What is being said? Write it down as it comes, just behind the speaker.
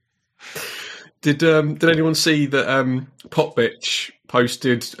Did anyone see that Popbitch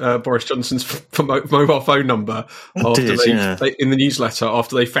posted Boris Johnson's mobile phone number in the newsletter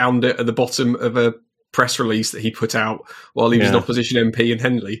after they found it at the bottom of a press release that he put out while he was an opposition MP in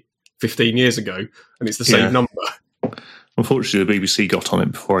Henley 15 years ago, and it's the same number. Unfortunately, the BBC got on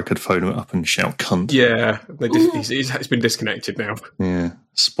it before I could phone him up and shout cunt. Yeah, it's been disconnected now. Yeah,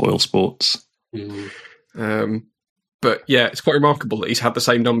 spoil sports. But yeah, it's quite remarkable that he's had the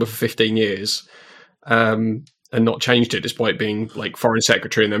same number for 15 years and not changed it despite being like foreign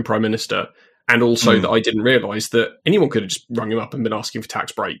secretary and then prime minister. And also that I didn't realise that anyone could have just rung him up and been asking for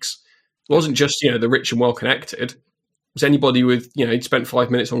tax breaks. It wasn't just, the rich and well-connected. It was anybody with, he'd spent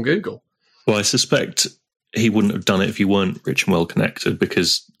 5 minutes on Google. Well, I suspect he wouldn't have done it if you weren't rich and well-connected,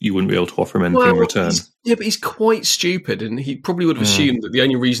 because you wouldn't be able to offer him anything in return. But he's quite stupid, and he probably would have assumed that the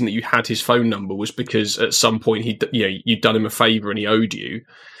only reason that you had his phone number was because at some point you'd done him a favour and he owed you.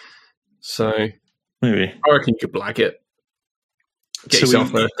 So maybe I reckon you could blag it. Get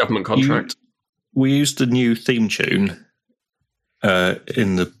yourself a government contract. We used the new theme tune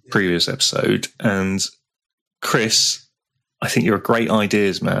in the previous episode, and Chris, I think you're a great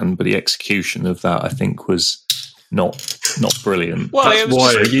ideas man, but the execution of that, I think, was not brilliant. Well, that's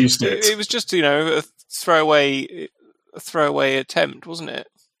why I used it. It was just, a throwaway attempt, wasn't it?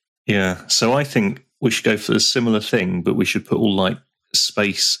 Yeah. So I think we should go for a similar thing, but we should put all like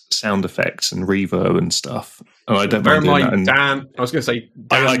space sound effects and reverb and stuff. And I don't mind doing that. Dan, I was going to say,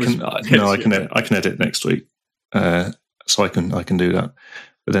 I can edit next week, so I can do that.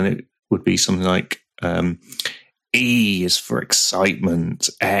 But then it would be something like. E is for excitement.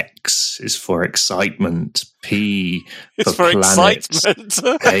 X is for excitement. P for planets. Excitement.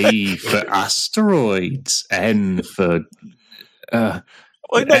 A for asteroids. N for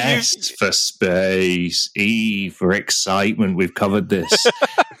S for space. E for excitement. We've covered this.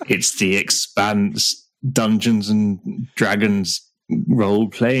 It's the Expanse Dungeons and Dragons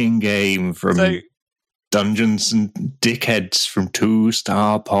role-playing game from Dungeons and Dickheads from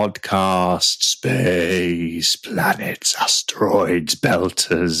 2-Star Podcast. Space, planets, asteroids,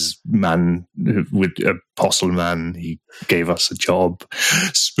 belters, man with Apostle Man. He gave us a job.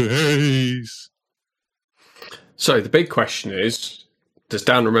 Space. So the big question is, does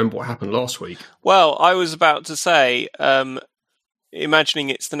Dan remember what happened last week? Well, I was about to say, imagining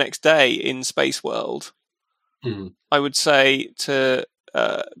it's the next day in Space World, I would say to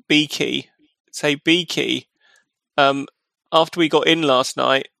Beaky, after we got in last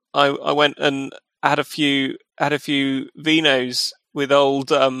night, I went and had a few vinos with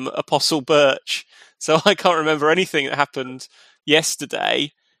old Apostle Birch. So I can't remember anything that happened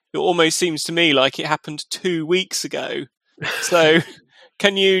yesterday. It almost seems to me like it happened 2 weeks ago. So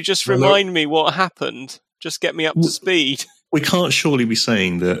can you just remind me what happened? Just get me up to speed. We can't surely be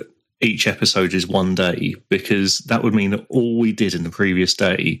saying that each episode is one day, because that would mean that all we did in the previous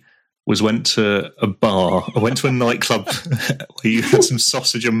day was went to a bar, or went to a nightclub where you had some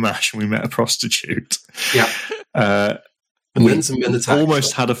sausage and mash and we met a prostitute. Yeah. And then some men attacked.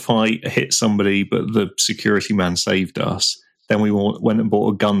 Almost had a fight, hit somebody, but the security man saved us. Then we went and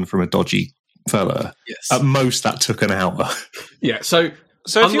bought a gun from a dodgy fella. Yes. At most, that took an hour. Yeah, so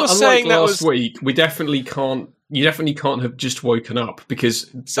if you're saying that last week, we definitely can't. You definitely can't have just woken up, because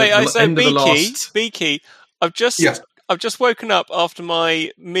Beaky, I've just woken up after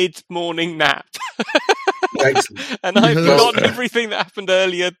my mid-morning nap. And I've forgotten everything that happened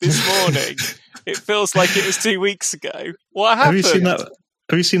earlier this morning. It feels like it was 2 weeks ago. What happened? Have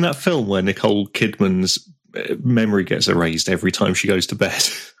you seen that film where Nicole Kidman's memory gets erased every time she goes to bed?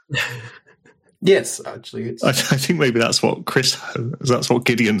 Yes, actually. I think maybe that's what that's what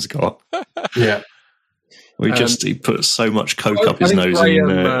Gideon's got. Yeah. He put so much coke up his nose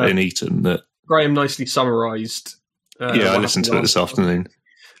in Eton that... Graham nicely summarised. I listened to it this afternoon.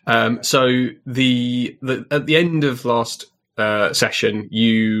 So at the end of last session,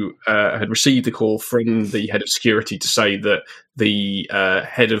 you had received a call from the head of security to say that the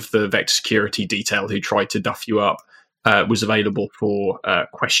head of the Vector Security detail who tried to duff you up was available for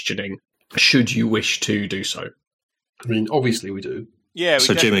questioning, should you wish to do so. I mean, obviously we do. Yeah.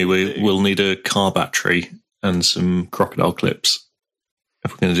 So Jimmy, we'll need a car battery and some crocodile clips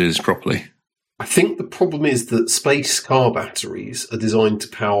if we're going to do this properly. I think the problem is that space car batteries are designed to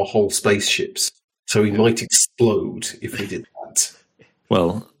power whole spaceships, so he might explode if we did that.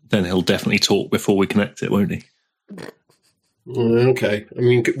 Well, then he'll definitely talk before we connect it, won't he? Okay. I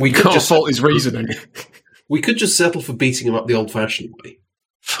mean, we could just fault his reasoning. We could just settle for beating him up the old-fashioned way.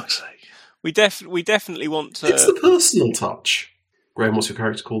 Fuck's sake. We definitely want to... It's the personal touch. Graham, what's your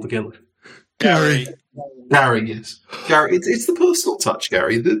character called again? Gary. Gary, yes. Gary, it's the personal touch,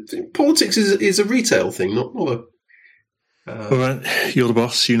 Gary. The politics is a retail thing, not a... All right, you're the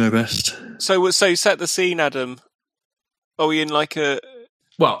boss. You know best. So set the scene, Adam. Are we in like a...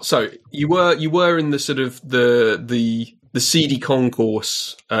 Well, so you were in the sort of the seedy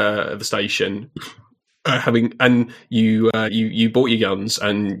concourse of the station, you bought your guns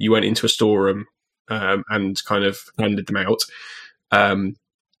and you went into a storeroom and kind of handed them out.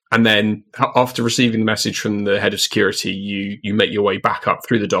 And then after receiving the message from the head of security, you make your way back up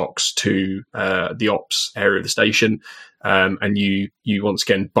through the docks to the ops area of the station, and you once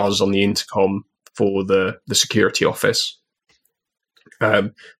again buzz on the intercom for the security office.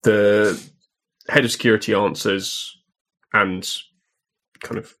 The head of security answers, and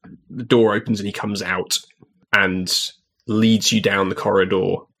kind of the door opens and he comes out and leads you down the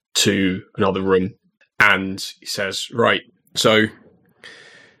corridor to another room. And he says, "Right, so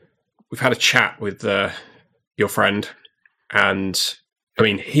we've had a chat with your friend, and I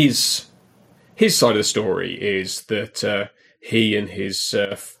mean his side of the story is that he and his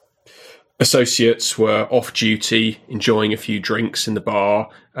associates were off duty, enjoying a few drinks in the bar,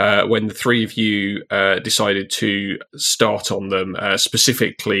 when the three of you decided to start on them.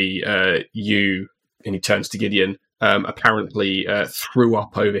 Specifically, you," and he turns to Gideon, apparently threw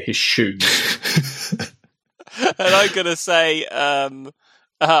up over his shoes. And I'm going to say,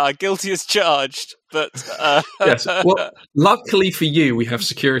 guilty as charged, but... Yes. Well, luckily for you, we have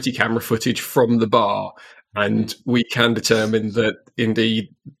security camera footage from the bar, and we can determine that indeed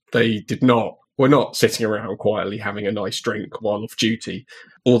they were not sitting around quietly having a nice drink while off duty,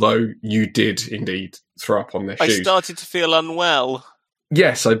 although you did indeed throw up on their shoes. I started to feel unwell.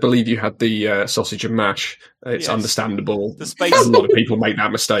 Yes, I believe you had the sausage and mash. It's understandable. The space... A lot of people make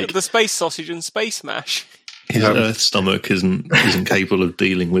that mistake. The space sausage and space mash. His Earth stomach isn't capable of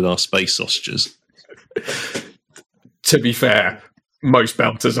dealing with our space sausages. To be fair, most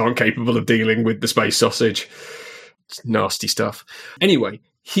belters aren't capable of dealing with the space sausage. It's nasty stuff. Anyway,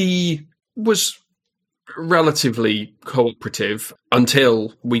 he was relatively cooperative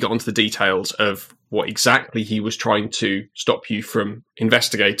until we got onto the details of what exactly he was trying to stop you from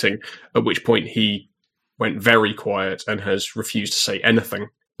investigating, at which point he went very quiet and has refused to say anything.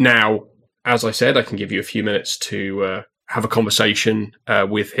 Now, as I said, I can give you a few minutes to have a conversation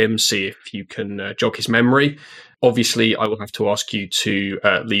with him, see if you can jog his memory. Obviously, I will have to ask you to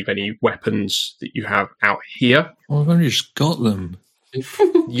leave any weapons that you have out here. Well, I've only just got them.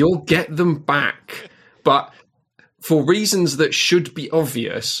 You'll get them back. But for reasons that should be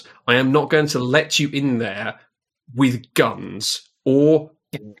obvious, I am not going to let you in there with guns or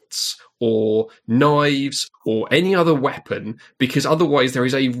bullets or knives or any other weapon, because otherwise there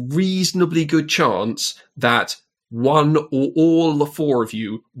is a reasonably good chance that one or all the four of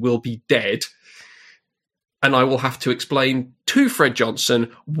you will be dead, and I will have to explain to Fred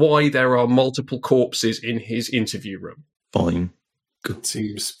Johnson why there are multiple corpses in his interview room. Fine. Good.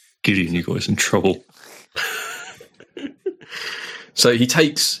 Seems... Gideon, you got us in trouble. So he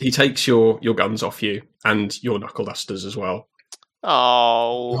takes your guns off you and your knuckle dusters as well.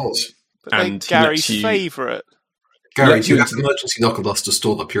 Oh, but and Gary's favourite. Gary, do you have an emergency knuckle duster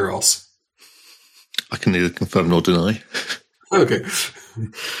stored up your arse? I can neither confirm nor deny. Okay.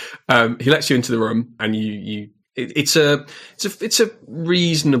 He lets you into the room, and it's a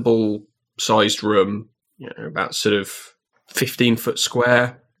reasonable sized room, about sort of 15-foot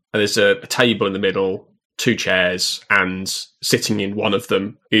square. And there's a table in the middle, 2 chairs, and sitting in one of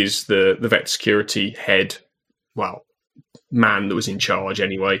them is the vet security head, well, man that was in charge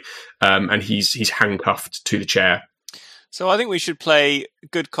anyway, and he's handcuffed to the chair. So I think we should play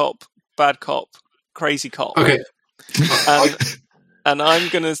good cop, bad cop, crazy cop. Okay. And I'm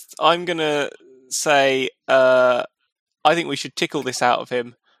gonna say I think we should tickle this out of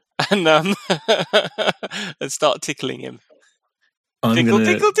him and and start tickling him.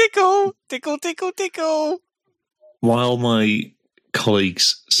 Tickle. While my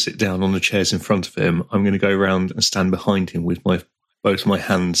colleagues sit down on the chairs in front of him, I'm going to go around and stand behind him with both my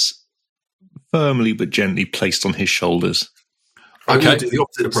hands firmly but gently placed on his shoulders. I'm going to do the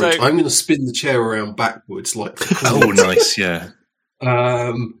opposite approach. I'm going to spin the chair around backwards, like... Oh, nice, yeah.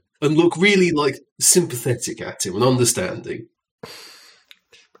 And look really, sympathetic at him and understanding.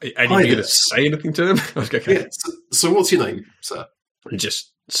 Are you going to say anything to him? Okay. Yeah, so what's your name, sir? He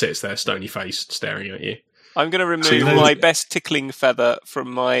just sits there, stony-faced, staring at you. I'm going to remove my best tickling feather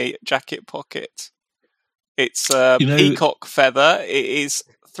from my jacket pocket. It's a peacock feather. It is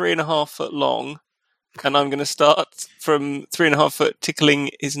 3.5 foot long, and I'm going to start from 3.5 foot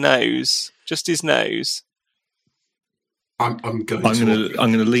tickling his nose, just his nose. I'm going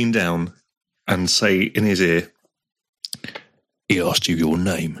to lean down and say in his ear, "He asked you your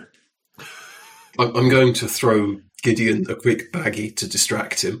name." I'm going to throw Gideon a quick baggie to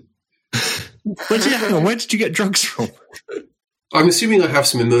distract him. Where did you get drugs from? I'm assuming I have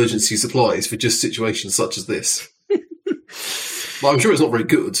some emergency supplies for just situations such as this. But I'm sure it's not very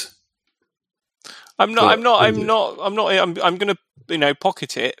good. I'm going to,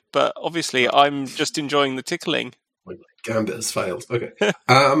 pocket it, but obviously I'm just enjoying the tickling. My gambit has failed. Okay.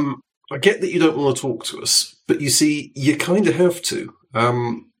 I get that you don't want to talk to us, but you see, you kind of have to.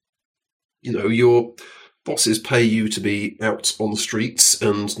 Your bosses pay you to be out on the streets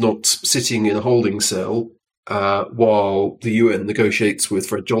and not sitting in a holding cell while the UN negotiates with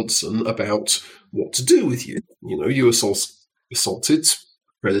Fred Johnson about what to do with you. You assaulted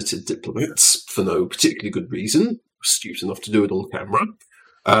accredited diplomats for no particularly good reason. Stupid enough to do it on camera.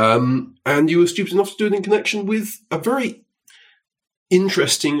 And you were stupid enough to do it in connection with a very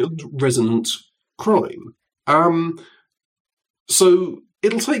interesting and resonant crime. So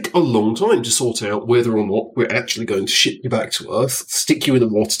it'll take a long time to sort out whether or not we're actually going to ship you back to Earth, stick you in a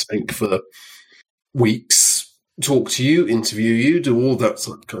water tank for weeks, talk to you, interview you, do all that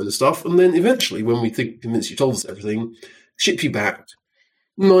kind of stuff, and then eventually, when we convince you told us everything, ship you back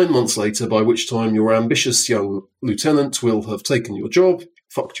 9 months later, by which time your ambitious young lieutenant will have taken your job,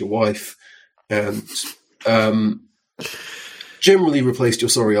 fucked your wife, and generally replaced your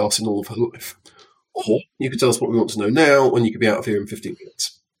sorry ass in all of her life. Or you could tell us what we want to know now, and you could be out of here in 15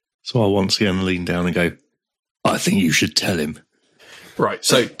 minutes. So I'll once again lean down and go, "I think you should tell him." Right,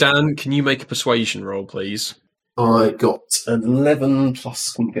 so Dan, can you make a persuasion roll, please? I got an 11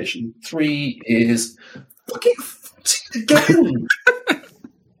 plus communication. 3 is fucking 14 again.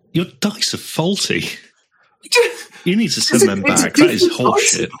 Your dice are faulty. You need to send them back. That is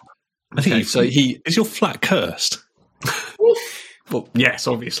horseshit. I think is your flat cursed? Well, yes,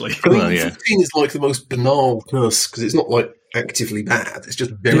 obviously. I mean, 15 is like the most banal curse because it's not like actively bad. It's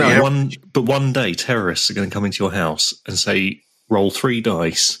just very average. But one day terrorists are going to come into your house and say, "Roll 3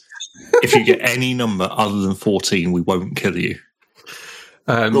 dice. If you get any number other than 14, we won't kill you."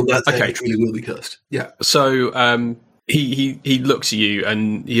 Well, that truly will be cursed. Yeah. So he looks at you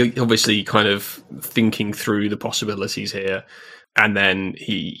and he obviously kind of thinking through the possibilities here, and then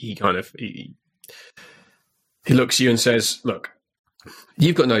he looks at you and says, "Look,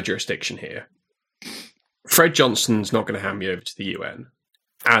 you've got no jurisdiction here. Fred Johnson's not going to hand me over to the UN.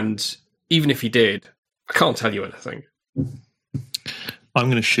 And even if he did, I can't tell you anything." I'm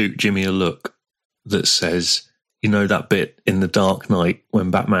going to shoot Jimmy a look that says, that bit in The Dark Knight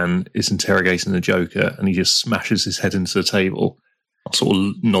when Batman is interrogating the Joker and he just smashes his head into the table? I'll sort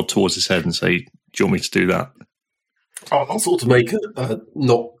of nod towards his head and say, "Do you want me to do that?" I'll sort of make a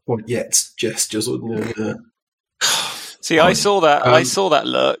not quite yet gesture. See, I saw that. I saw that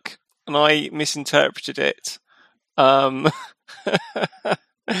look, and I misinterpreted it. So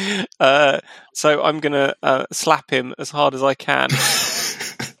I'm going to slap him as hard as I can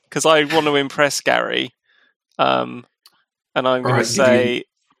because I want to impress Gary. And I'm going to say,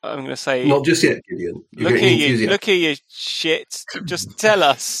 not just yet, Gideon. Look at you, shit. Just tell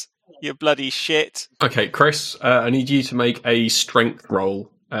us, you bloody shit. Okay, Chris, I need you to make a strength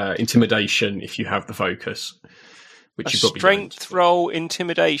roll, intimidation, if you have the focus. Which you strength roll,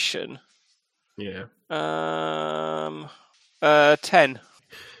 intimidation. Yeah. 10.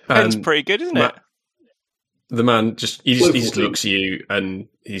 10's pretty good, isn't it? The man just looks at you and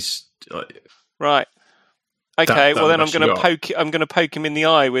he's like, right. Okay, well then I'm going to poke him in the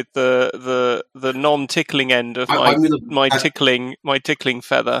eye with the non-tickling end of my tickling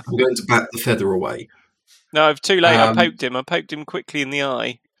feather. I'm going to bat the feather away. No, too late. I poked him. I poked him quickly in the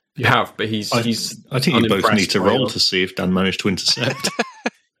eye. You have, but he's. I think you both need to roll to see if Dan managed to intercept.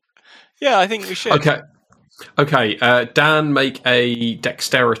 Yeah, I think we should. Okay. Dan, make a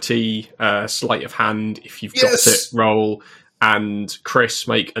dexterity sleight of hand if you've got it. Roll, and Chris,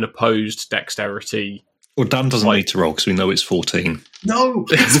 make an opposed dexterity. Well, Dan doesn't need to roll because we know it's 14. No,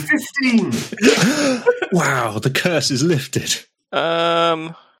 it's 15. Wow, the curse is lifted.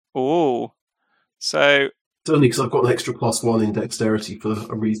 So it's only because I've got an extra +1 in dexterity for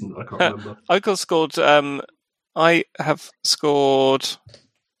a reason I can't remember. I have scored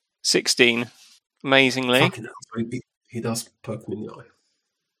 16. Amazingly, fucking hell, he does poke me in the eye.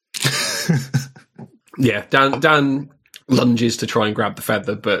 Yeah, Dan lunges to try and grab the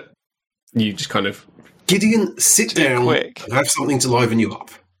feather, but you just kind of Gideon, sit down quick. And have something to liven you up.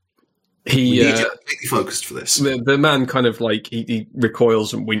 We need you completely focused for this. The man kind of like he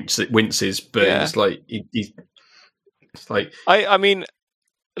recoils and winces, but it's like it's like I mean,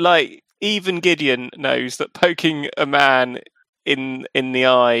 like even Gideon knows that poking a man in the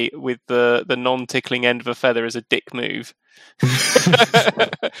eye with the non-tickling end of a feather is a dick move.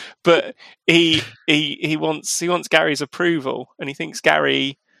 But he wants Gary's approval, and he thinks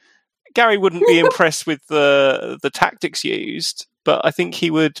Gary wouldn't be impressed with the tactics used, but I think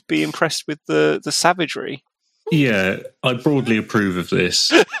he would be impressed with the savagery. Yeah, I broadly approve of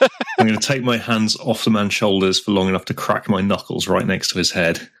this. I'm going to take my hands off the man's shoulders for long enough to crack my knuckles right next to his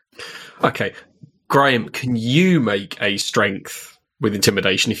head. Okay, Graham, can you make a strength with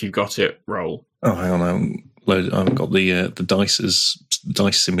intimidation if you've got it roll? Oh, hang on, I haven't got the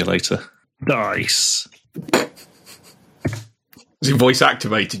dice simulator. Dice. Is it voice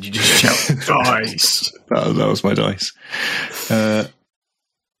activated? You just shout dice. That was my dice. I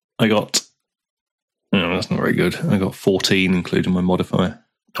got. No, that's not very good. I got 14, including my modifier.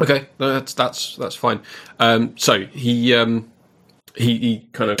 Okay, that's fine. So he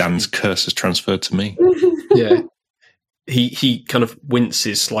kind of Dan's curse is transferred to me. Yeah, he kind of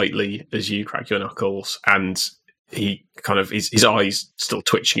winces slightly as you crack your knuckles, and he kind of his eyes still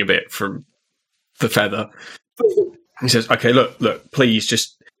twitching a bit from the feather. He says, "Okay, look, please,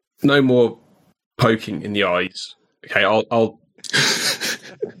 just no more poking in the eyes. Okay, I'll."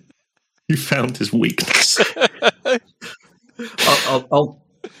 You found his weakness. I'll.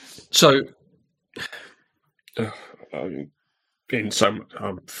 So,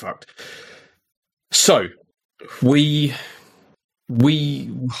 I'm fucked. So, we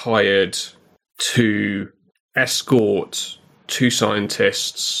hired to escort 2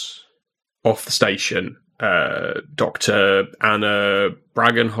 scientists off the station, Dr. Anna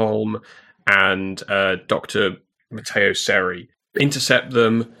Bragenholm and Dr. Matteo Seri. Intercept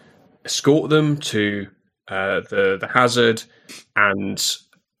them, escort them to the hazard, and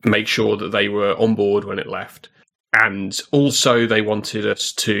make sure that they were on board when it left. And also, they wanted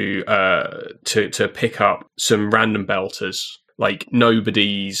us to pick up some random belters, like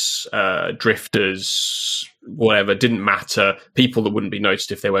nobodies, drifters, whatever. Didn't matter. People that wouldn't be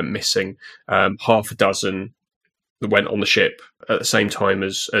noticed if they went missing. Half a dozen that went on the ship at the same time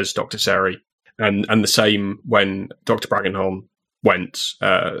as Dr. Seri, and the same when Dr. Bragenholm went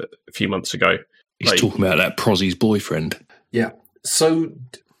a few months ago. He's talking about that Prozzy's boyfriend. Yeah. So,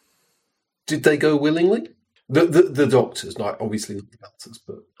 did they go willingly? The doctors, not obviously not the doctors,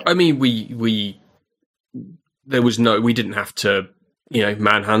 but I mean, we didn't have to,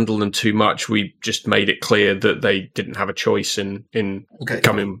 manhandle them too much. We just made it clear that they didn't have a choice in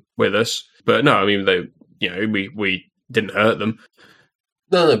coming with us. But no, I mean, we didn't hurt them.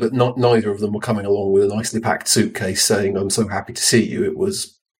 No, but neither of them were coming along with a nicely packed suitcase saying, "I'm so happy to see you." It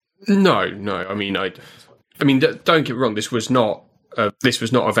was no. I mean, don't get me wrong. This was not a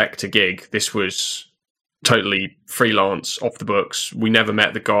Vector gig. This was totally freelance, off the books. We never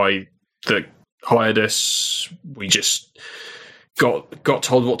met the guy that hired us. We just got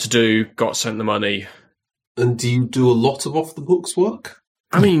told what to do, got sent the money. And do you do a lot of off the books work?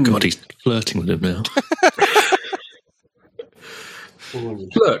 I mean, God, he's flirting with him now.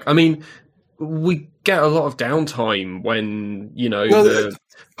 Look, I mean, we get a lot of downtime when the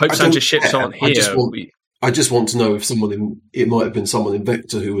Pope Sanchez ships aren't here. I just want to know if it might have been someone in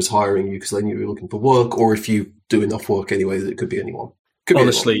Vector who was hiring you because they knew you were looking for work, or if you do enough work anyway that it could be anyone.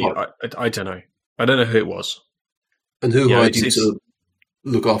 Honestly, I don't know. I don't know who it was. And who hired you to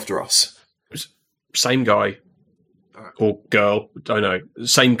look after us? Same guy or girl, don't know.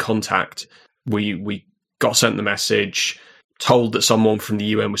 Same contact. We got sent the message, told that someone from the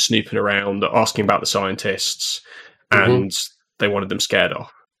UN was snooping around, asking about the scientists, and they wanted them scared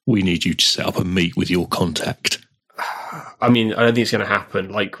off. We need you to set up a meet with your contact. I mean, I don't think it's going to happen.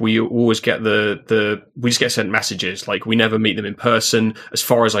 Like, we always get we just get sent messages. Like, we never meet them in person. As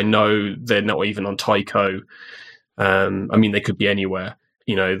far as I know, they're not even on Tycho. I mean, they could be anywhere.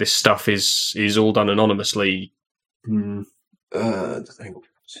 This stuff is all done anonymously. I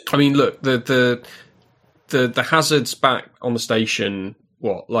mean, look, the hazard's back on the station.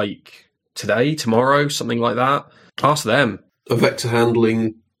 What, like today, tomorrow, something like that? Ask them. A Vector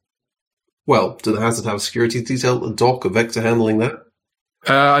handling. Well, do the hazard have a security detail at the dock? A Vector handling that?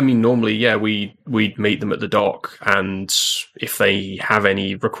 I mean, normally, yeah, we'd meet them at the dock, and if they have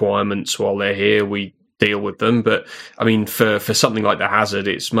any requirements while they're here, we deal with them. But I mean, for something like the hazard,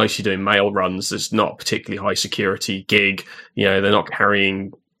 it's mostly doing mail runs. It's not a particularly high security gig. They're not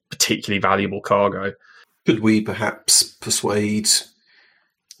carrying particularly valuable cargo. Could we perhaps persuade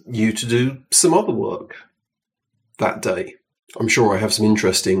you to do some other work that day? I'm sure I have some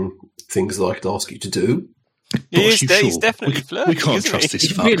interesting things that I could ask you to do. He's definitely flirting. We can't trust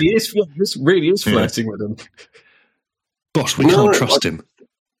this fuck. This really is flirting with him. Boss, we can't trust him.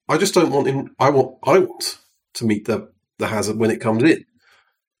 I just don't want him. I want to meet the the hazard when it comes in.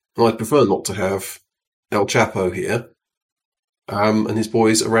 And I'd prefer not to have El Chapo here and his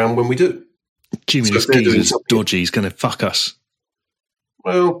boys around when we do. Jimmy, this geezer's dodgy. He's going to fuck us.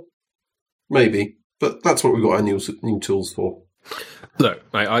 Well, maybe. But that's what we've got our new tools for. Look,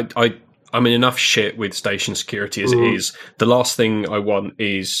 I'm in enough shit with station security as it is. The last thing I want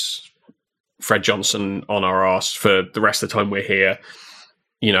is Fred Johnson on our arse for the rest of the time we're here.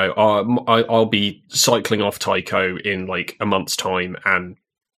 You know, I'll be cycling off Tycho in like a month's time, and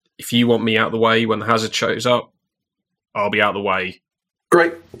if you want me out of the way when the hazard shows up, I'll be out of the way.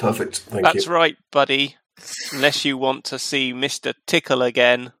 Great. Perfect. Thank you. That's right, buddy. Unless you want to see Mr. Tickle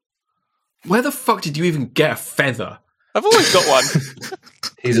again. Where the fuck did you even get a feather? I've always got one.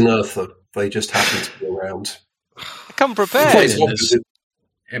 He's an earther. They just happen to be around. I come prepared.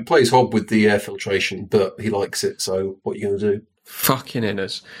 He plays hob with the air filtration, but he likes it, so what are you going to do? Fucking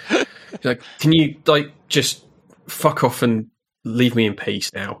inners. Like, can you, like, just fuck off and leave me in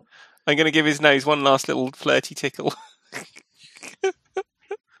peace now? I'm going to give his nose one last little flirty tickle.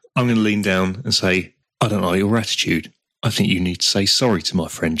 I'm going to lean down and say, I don't like your attitude. I think you need to say sorry to my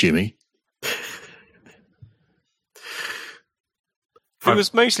friend Jimmy. He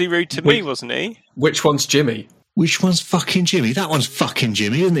was mostly rude to me, wasn't he? Which one's Jimmy? Which one's fucking Jimmy? That one's fucking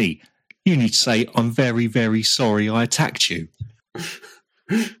Jimmy, isn't he? You need to say, I'm very, very sorry I attacked you.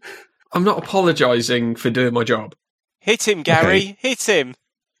 I'm not apologising for doing my job. Hit him, Gary. Okay. Hit him.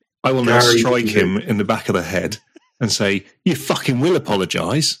 I will now strike him in the back of the head and say, you fucking will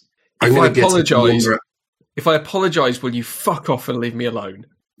apologise. If I apologise, will you fuck off and leave me alone?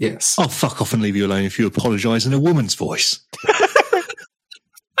 Yes. I'll fuck off and leave you alone if you apologise in a woman's voice.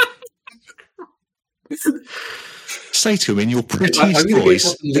 Say to him in your prettiest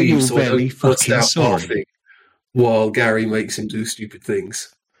voice that you're very fucking sorry. While Gary makes him do stupid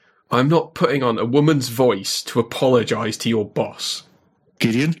things. I'm not putting on a woman's voice to apologise to your boss.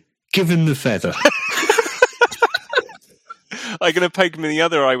 Gideon, give him the feather. I'm going to poke him in the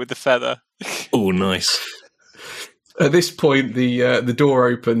other eye with the feather. Oh, nice. At this point, the door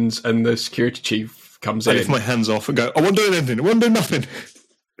opens and the security chief comes in. I lift my hands off and go, I won't do anything. I won't do nothing.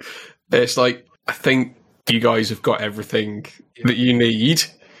 It's like, I think you guys have got everything that you need,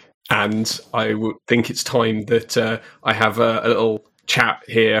 and I think it's time that I have a little chat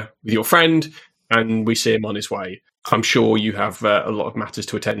here with your friend, and we see him on his way. I'm sure you have a lot of matters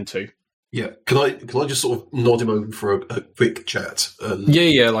to attend to. Yeah, can I just sort of nod him over for a quick chat?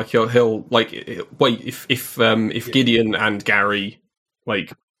 Yeah. Like he'll like wait if Gideon and Gary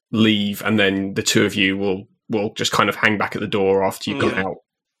like leave, and then the two of you will just kind of hang back at the door after you've gone out.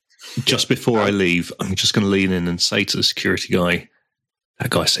 Just before I leave, I'm just going to lean in and say to the security guy, that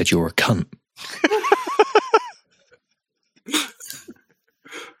guy said you're a cunt.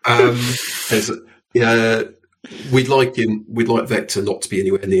 We'd like Vector not to be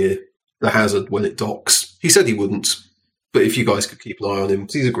anywhere near the hazard when it docks. He said he wouldn't, but if you guys could keep an eye on him,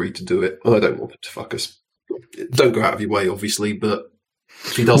 he's agreed to do it, and I don't want him to fuck us. Don't go out of your way, obviously, but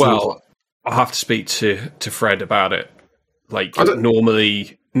if he doesn't... Well, I'll have to speak to Fred about it. Like,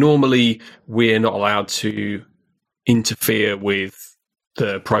 normally we're not allowed to interfere with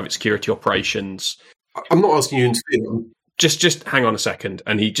the private security operations. I'm not asking you to interfere. Just hang on a second.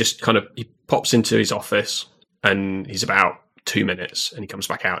 And he just kind of, he pops into his office and he's about 2 minutes and he comes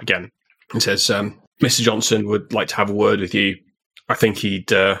back out again and says, Mr. Johnson would like to have a word with you. I think he'd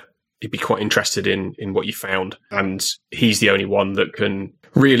be quite interested in what you found. And he's the only one that can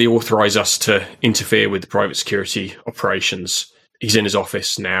really authorise us to interfere with the private security operations. He's in his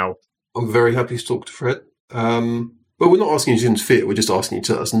office now. I'm very happy to talk to Fred. But we're not asking you to interfere. We're just asking you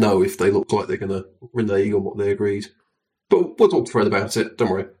to let us know if they look like they're going to renege on what they agreed. But we'll talk to Fred about it.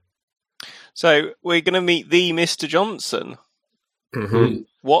 Don't worry. So we're going to meet the Mr. Johnson. Mm-hmm.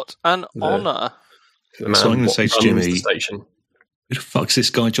 What an honour. So I'm going to say to Jimmy, who the fuck's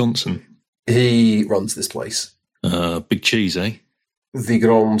this guy Johnson? He runs this place. Big cheese, eh? The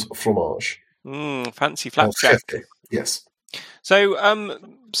Grand Fromage. Fancy flapjack. Yes. So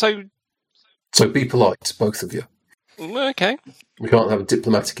be polite, both of you. Okay. We can't have a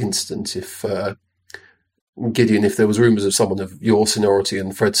diplomatic incident if Gideon, if there was rumours of someone of your seniority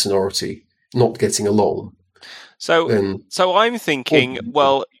and Fred's seniority not getting along. So I'm thinking,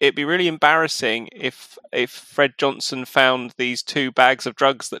 well, it'd be really embarrassing if Fred Johnson found these 2 bags of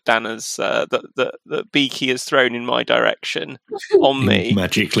drugs that Dan has that Beaky has thrown in my direction on me,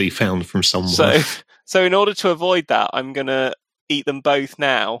 magically found from somewhere. So in order to avoid that, I'm gonna eat them both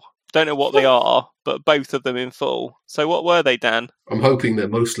now. Don't know what they are, but both of them in full. So what were they, Dan? I'm hoping they're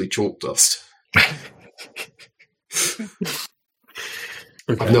mostly chalk dust.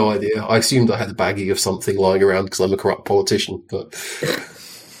 Okay. I've no idea. I assumed I had a baggie of something lying around because I'm a corrupt politician, but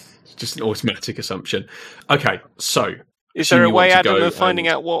Just an automatic assumption. Okay, so Is there a you way, want to Adam, go of finding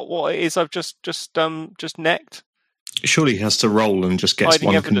and- out what it is I've just necked? Surely he has to roll and just gets Hiding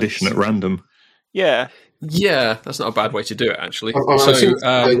one evidence. condition at random. Yeah. Yeah, that's not a bad way to do it, actually. I So assume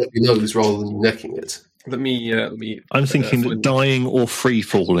they let you know rather than necking it. let me. I'm thinking that find- dying or free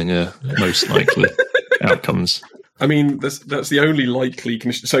falling are most likely outcomes. I mean, that's the only likely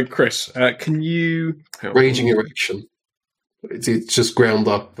condition. So, Chris, can you Raging erection. It's just ground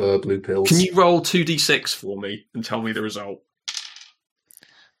up blue pills. Can you roll 2d6 for me and tell me the result?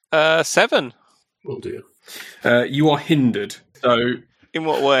 7. Oh dear. You are hindered. So, In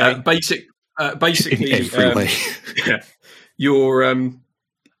what way? basically, In every way. yeah,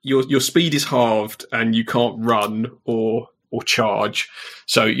 your speed is halved, and you can't run or charge.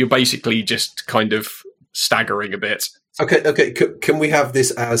 So you're basically just kind of staggering a bit. Okay. Can we have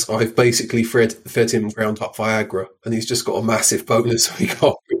this as I've basically fed him ground up Viagra, and he's just got a massive bonus, so he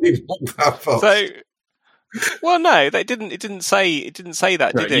can't really walk that fast. So, well, no, it didn't say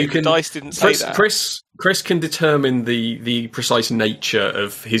that, No, did it? The dice didn't say that. Chris can determine the precise nature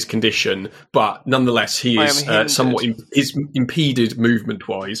of his condition, but nonetheless, he I am is hindered. somewhat is impeded movement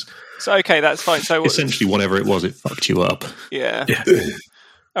wise. So, okay, that's fine. So, Essentially, whatever it was, it fucked you up. yeah. Yeah.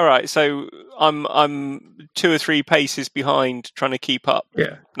 All right. So, I'm 2 or 3 paces behind, trying to keep up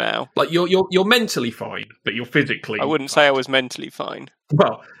Yeah, now. like you're mentally fine, but you're physically. I wouldn't say I was mentally fine.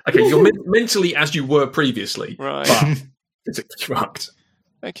 Well, okay, you're mentally as you were previously, Right. but physically fucked.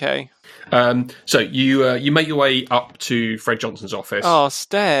 Okay. So you make your way up to Fred Johnson's office. Oh,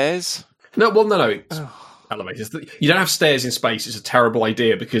 stairs. No, it's elevators. You don't have stairs in space. It's a terrible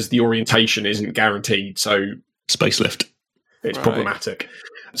idea because the orientation isn't guaranteed, so Space lift. it's Right. problematic.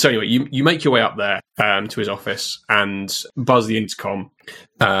 So anyway, you make your way up there to his office and buzz the intercom,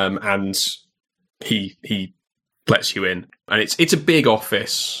 and he lets you in. And it's a big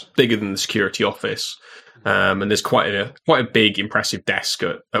office, bigger than the security office. And there's quite a big, impressive desk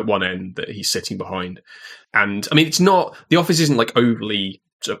at one end that he's sitting behind. And I mean, the office isn't like overly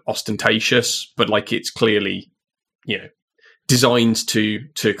sort of ostentatious, but like it's clearly, designed to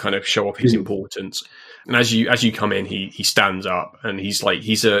kind of show off his importance. And as you come in, he stands up and he's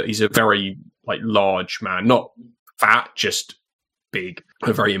a very like large man, not fat, just big,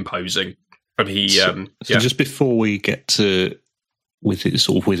 very imposing. And So just before we get to with it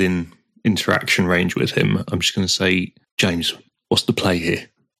sort of within interaction range with him, I'm just going to say, James, what's the play here?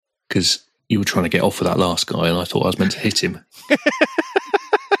 Because you were trying to get off with that last guy, and I thought I was meant to hit him.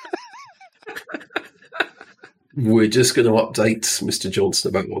 We're just going to update Mr. Johnson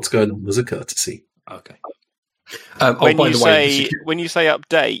about what's going on as a courtesy. Okay. When by you the way, say when you say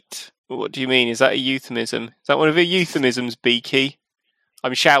update, what do you mean? Is that a euphemism? Is that one of your euphemisms, Beaky?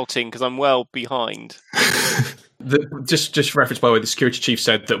 I'm shouting because I'm well behind. just for reference, by the way, the security chief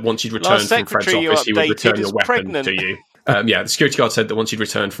said that once you'd returned Last from Fred's secretary you office, he would updated return your is weapon pregnant. to you. The security guard said that once you'd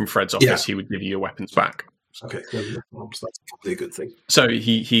returned from Fred's office, Yeah. he would give you your weapons back. Okay, no problems. That's probably a good thing. So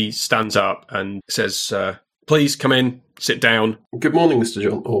he stands up and says, "Please come in, sit down." Good morning, Mr.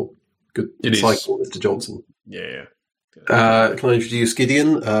 John. Or good It is. cycle, Mr. Johnson. Yeah. Can I introduce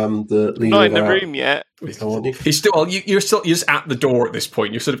Gideon, the leader Not in of the our... room yet. Oh, aren't you? He's still. Well, you're just at the door at this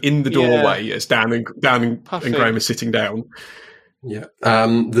point. You're sort of in the doorway as Dan and Puffing. Graham are sitting down. Yeah.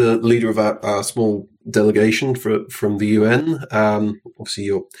 The leader of our small delegation from the UN. Obviously,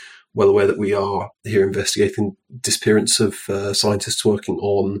 you're well aware that we are here investigating disappearance of scientists working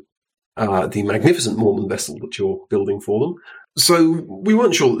on the magnificent Mormon vessel that you're building for them. So we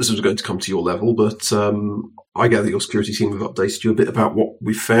weren't sure that this was going to come to your level, but I gather your security team have updated you a bit about what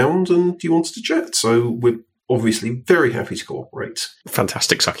we found and you wanted to chat. So we're obviously very happy to cooperate.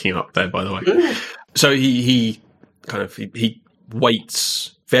 Fantastic sucking up there, by the way. So he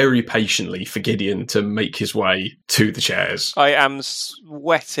waits very patiently for Gideon to make his way to the chairs I am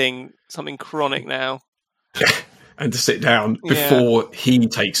sweating something chronic now. and to sit down Yeah. before he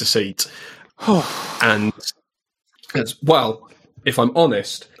takes a seat. And as well, if I'm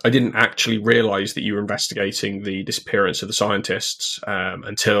honest, I didn't actually realise that you were investigating the disappearance of the scientists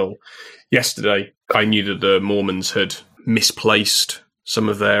until yesterday. I knew that the Mormons had misplaced some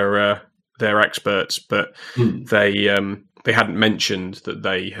of their experts, but they hadn't mentioned that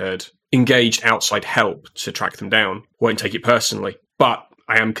they had engaged outside help to track them down. Won't take it personally, but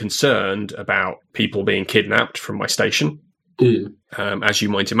I am concerned about people being kidnapped from my station, as you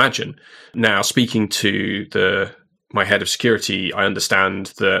might imagine. Now, speaking to my head of security, I understand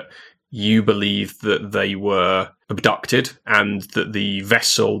that you believe that they were abducted and that the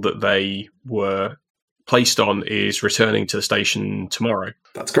vessel that they were placed on is returning to the station tomorrow.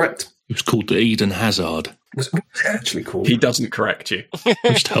 That's correct. It was called the Eden Hazard. What's it actually called? He doesn't correct you.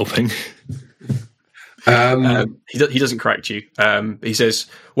 Just helping. He doesn't correct you. He says,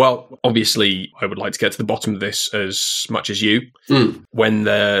 well, obviously, I would like to get to the bottom of this as much as you. When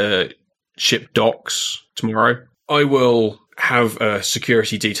the ship docks tomorrow, I will have a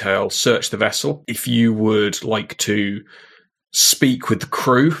security detail search the vessel. If you would like to speak with the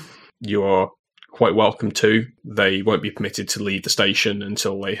crew, you are quite welcome to. They won't be permitted to leave the station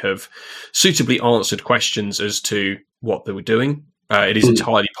until they have suitably answered questions as to what they were doing. It is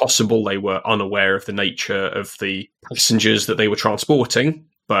entirely possible they were unaware of the nature of the passengers that they were transporting,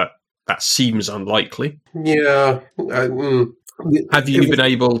 but that seems unlikely. Yeah. Have you been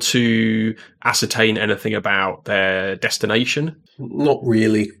able to ascertain anything about their destination? Not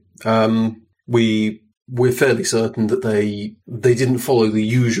really. We're fairly certain that they didn't follow the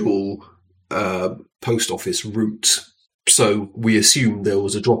usual post office route. So we assumed there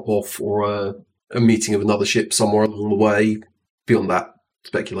was a drop-off or a meeting of another ship somewhere along the way. Beyond that,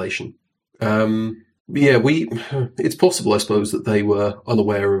 speculation. It's possible, I suppose, that they were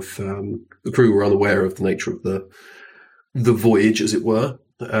unaware of, the crew were unaware of the nature of the voyage, as it were.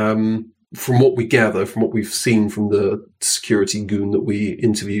 From what we gather, from what we've seen from the security goon that we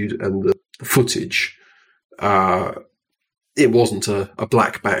interviewed and the footage, it wasn't a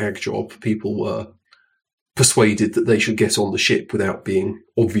black bag job. People were persuaded that they should get on the ship without being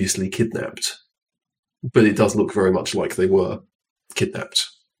obviously kidnapped. But it does look very much like they were kidnapped.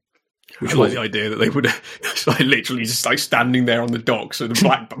 I like the idea that they would literally just standing there on the docks with a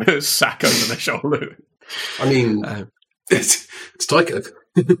black sack over their shoulder. I mean, it's Tycho.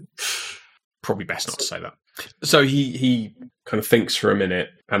 Probably best not to say that. So he kind of thinks for a minute,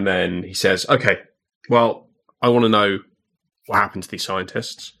 and then he says, okay, well, I want to know what happened to these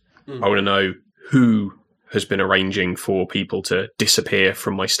scientists. I want to know who has been arranging for people to disappear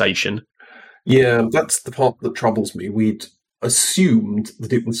from my station. Yeah, that's the part that troubles me. We'd assumed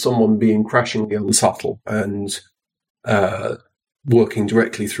that it was someone being crashingly unsubtle and working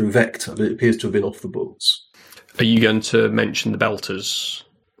directly through Vector, but it appears to have been off the books. Are you going to mention the Belters?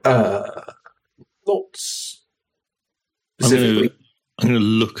 Not specifically. I'm going to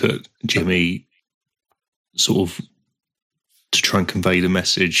look at Jimmy sort of to try and convey the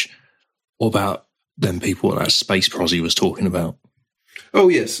message. What about them people that Space Prosy was talking about? Oh,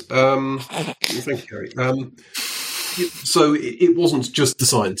 yes. Thank you, Gary. So it wasn't just the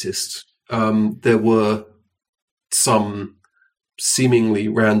scientists. There were some seemingly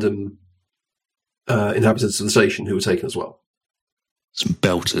random inhabitants of the station who were taken as well. Some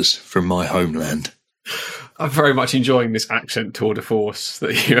belters from my homeland. I'm very much enjoying this accent tour de force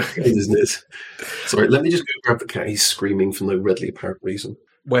that you... Isn't it? Sorry, let me just go grab the cat. He's screaming for no readily apparent reason.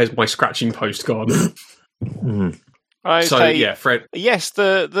 Where's my scratching post gone? Okay. So, yeah, Fred... Yes,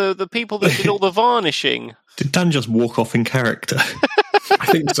 the people that did all the varnishing. Did Dan just walk off in character? I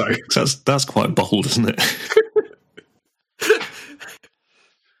think so. That's quite bold, isn't it?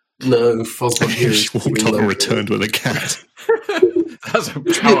 No, Fuzzbot here is walked off and returned with a cat. That's a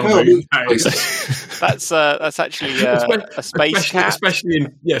power move. That's actually a space cat. Especially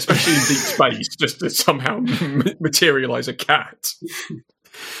in deep space, just to somehow materialise a cat.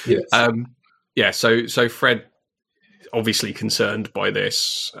 Yes. So Fred obviously concerned by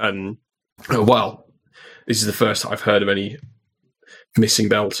this, and well, this is the first I've heard of any missing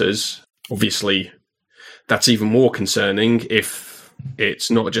belters. Obviously, that's even more concerning if it's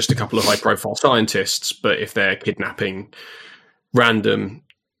not just a couple of high-profile scientists, but if they're kidnapping random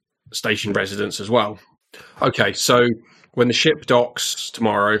station residents as well. Okay, so when the ship docks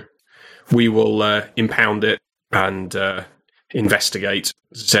tomorrow, we will impound it and investigate.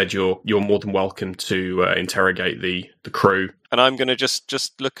 As I said, you're more than welcome to interrogate the crew. And I'm going to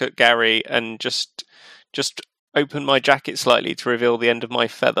just look at Gary and just open my jacket slightly to reveal the end of my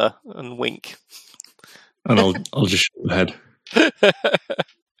feather and wink. And I'll just shake my head.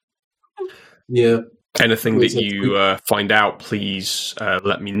 Yeah. Anything that you find out, please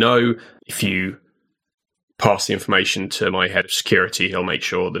let me know. If you pass the information to my head of security, he'll make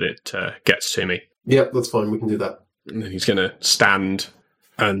sure that it gets to me. Yeah, that's fine. We can do that. And then he's going to stand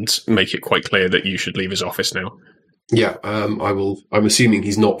and make it quite clear that you should leave his office now. Yeah, I will. I'm assuming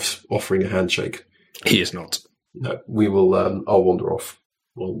he's not offering a handshake. He is not. No, we will. I'll wander off.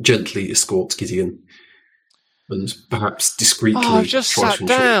 We'll gently escort Gideon and perhaps discreetly. Oh, I've just sat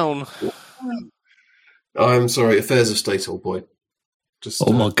down. I'm sorry, affairs of state, old boy. Just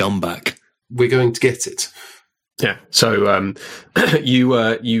my gun back. We're going to get it. Yeah. So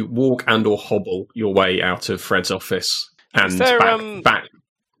you walk and or hobble your way out of Fred's office and Is there, back.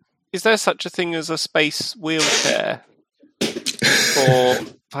 Is there such a thing as a space wheelchair? Or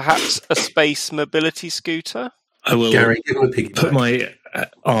perhaps a space mobility scooter? I will Gary, give him a piggyback. put my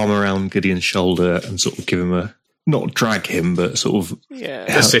arm around Gideon's shoulder and sort of give him not drag him, but sort of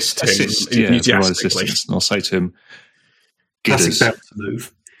assist him provide enthusiastically. assistance. And I'll say to him, Classic Gidders, bounce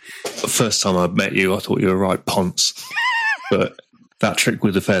move. the first time I met you, I thought you were right ponce. But that trick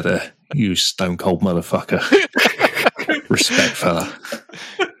with the feather, you stone cold motherfucker. Respect, fella.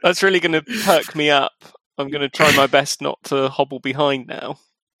 That's really going to perk me up. I'm going to try my best not to hobble behind now.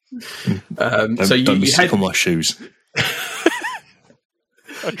 Don't be sick on my shoes.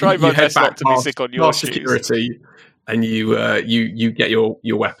 I tried my best not to be sick on your shoes. security, and you get your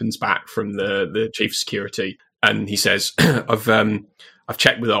weapons back from the chief of security, and he says, I've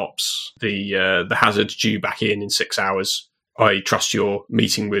checked with ops. The hazard's due back in 6 hours. I trust your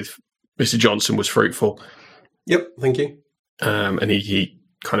meeting with Mr. Johnson was fruitful. Yep, thank you. And he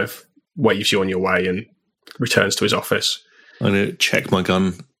kind of waves you on your way and returns to his office. I'm going to check my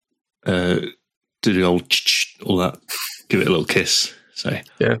gun, do the old all that, give it a little kiss. Say,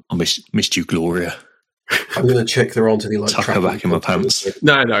 yeah, I missed you, Gloria. I'm going to check there aren't any like tuck her back in my pants.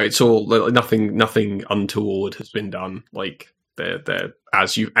 No, it's all nothing untoward has been done. Like they're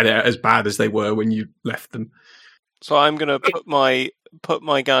as bad as they were when you left them. So I'm going to put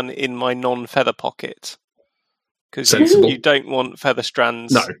my gun in my non-feather pocket because you don't want feather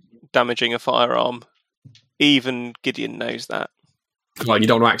strands damaging a firearm. Even Gideon knows that. Like you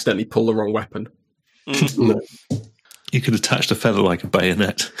don't want to accidentally pull the wrong weapon. No. You could attach the feather like a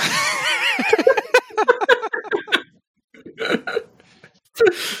bayonet.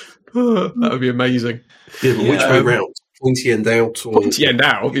 That would be amazing. Yeah, but which way round? Pointy end out? Or... Pointy end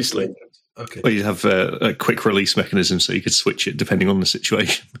out, obviously. Okay. Well, you have a quick release mechanism so you could switch it depending on the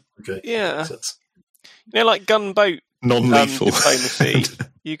situation. Okay. Yeah. Like gunboat non-lethal diplomacy.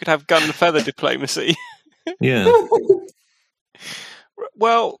 You could have gun feather diplomacy. Yeah.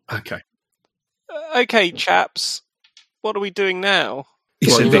 Well, okay, chaps. What are we doing now? He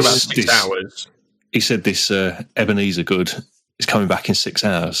said about 6 hours. He said this Ebenezer good is coming back in 6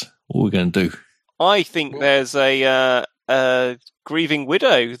 hours. What are we going to do? I think there's a grieving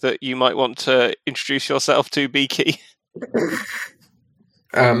widow that you might want to introduce yourself to, Beaky.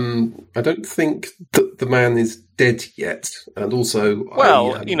 I don't think that the man is dead yet, and also,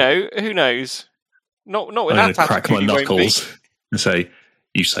 well, who knows? Not with I'm that going to crack my attitude, he won't be. knuckles and say,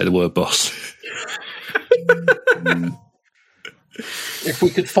 "You say the word, boss." If we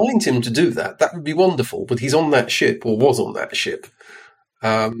could find him to do that, that would be wonderful. But he's on that ship, or was on that ship.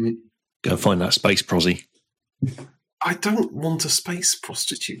 Go find that space prosy. I don't want a space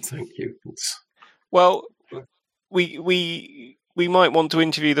prostitute, thank you. Well, we might want to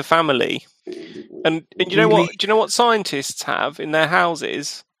interview the family, and you know what? Do you know what scientists have in their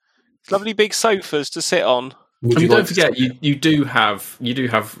houses? Lovely big sofas to sit on. Don't forget, you do have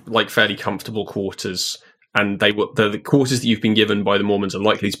like fairly comfortable quarters, and the quarters that you've been given by the Mormons are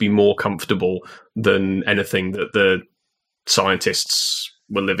likely to be more comfortable than anything that the scientists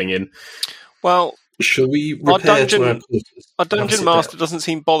were living in. Well, shall we repair to our quarters? Our dungeon master doesn't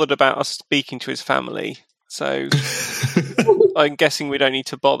seem bothered about us speaking to his family, so I'm guessing we don't need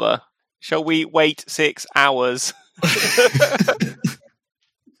to bother. Shall we wait 6 hours?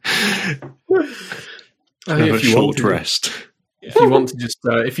 Have a short rest. If you want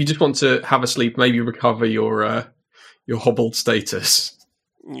to if you just want to have a sleep, maybe recover your hobbled status.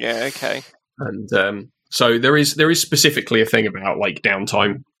 Yeah, okay. And so there is specifically a thing about like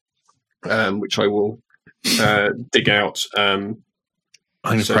downtime, which I will dig out. I'm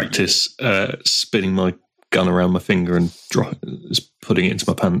going to practice spinning my gun around my finger and putting it into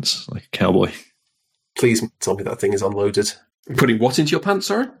my pants like a cowboy. Please tell me that thing is unloaded. Putting what into your pants,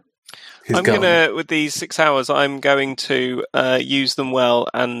 sorry? With these 6 hours, I'm going to use them well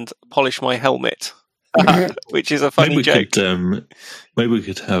and polish my helmet, which is a funny joke. Maybe we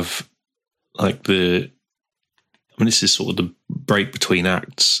could have like this is sort of the break between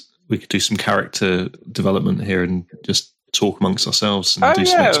acts. We could do some character development here and just talk amongst ourselves and do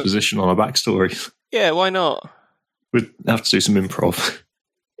some exposition on our backstory. Yeah, why not? We'd have to do some improv.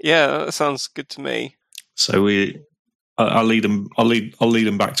 Yeah, that sounds good to me. So I'll lead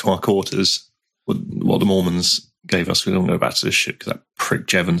them back to our quarters. What the Mormons gave us. We don't go back to the ship because that prick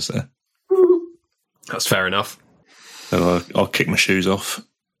Jevon's there. That's fair enough. So I'll kick my shoes off.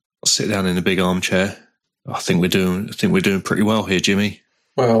 I'll sit down in a big armchair. I think we're doing pretty well here, Jimmy.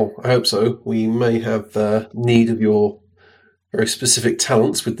 Well, I hope so. We may have need of your very specific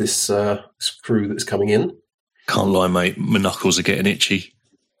talents with this crew that's coming in. Can't lie, mate. My knuckles are getting itchy.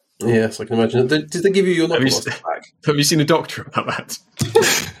 Yes, I can imagine. Did they give you your knuckles back? Have you seen a doctor about that?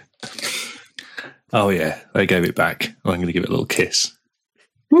 Oh, yeah, they gave it back. I'm going to give it a little kiss.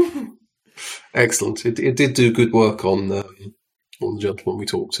 Excellent. It did do good work on the gentleman we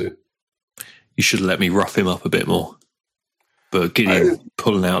talked to. You should have let me rough him up a bit more. But Gideon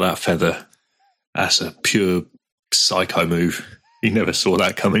pulling out that feather, that's a pure psycho move. He never saw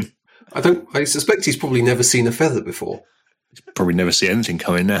that coming. I suspect he's probably never seen a feather before. He's probably never see anything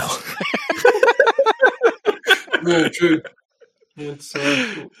coming now. No, true. It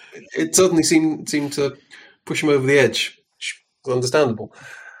certainly seemed to push him over the edge. It's understandable.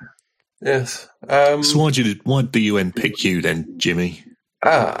 Yes. So why'd the UN pick you then, Jimmy?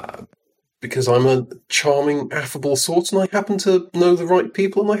 Because I'm a charming, affable sort, and I happen to know the right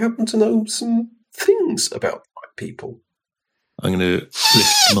people, and I happen to know some things about the right people. I'm going to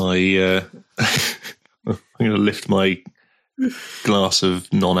lift my glass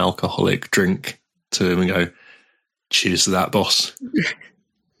of non-alcoholic drink to him and go, "Cheers to that, boss."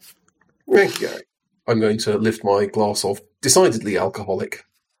 Thank you, Gary. I'm going to lift my glass of decidedly alcoholic,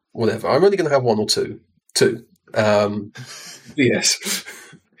 whatever. I'm only going to have one or two. Yes.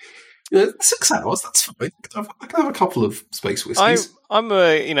 6 hours, that's fine. I can have a couple of space whiskies. I'm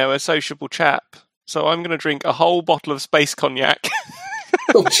a sociable chap, so I'm going to drink a whole bottle of space cognac.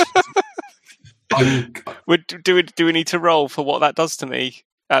 Oh, do we need to roll for what that does to me,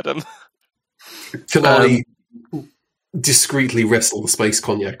 Adam? Can I discreetly wrestle the space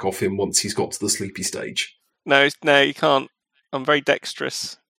cognac off him once he's got to the sleepy stage? No, you can't. I'm very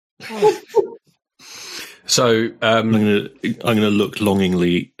dexterous. So I'm going to look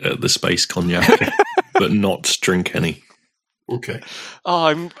longingly at the space cognac, but not drink any. Okay.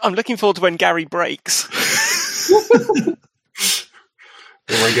 Oh, I'm looking forward to when Gary breaks. Don't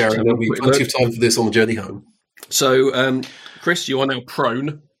worry, Gary. There'll be plenty of time for this on the journey home. So, Chris, you are now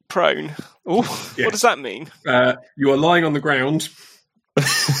prone. Prone. Ooh, Yes. What does that mean? You are lying on the ground.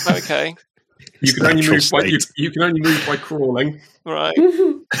 Okay. You can only move by crawling. Right.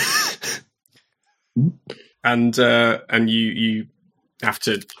 And you have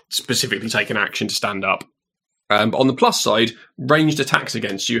to specifically take an action to stand up. On the plus side, ranged attacks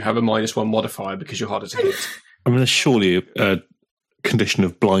against you have a -1 modifier because you're harder to hit. I mean, surely a condition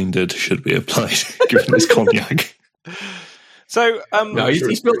of blinded should be applied, given this cognac. So, No,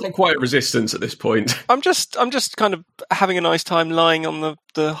 he's built up quite a resistance at this point. I'm just kind of having a nice time lying on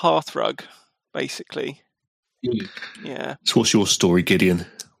the hearth rug, basically. Yeah. So what's your story, Gideon?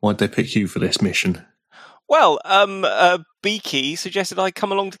 Why'd they pick you for this mission? Well, Beaky suggested I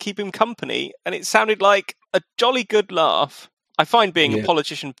come along to keep him company, and it sounded like a jolly good laugh. I find being a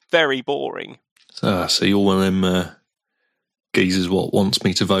politician very boring. So you're one of them geezers what wants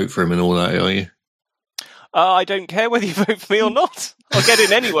me to vote for him and all that, are you? I don't care whether you vote for me or not. I'll get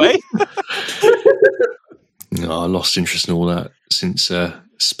in anyway. No, I lost interest in all that since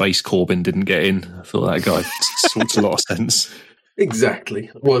Space Corbyn didn't get in. I thought that guy sorts a lot of sense. Exactly.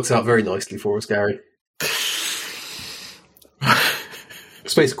 Works out very nicely for us, Gary.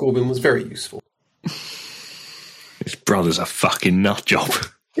 Space Corbyn was very useful. His brother's a fucking nut job.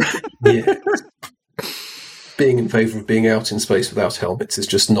 Yeah. Being in favour of being out in space without helmets is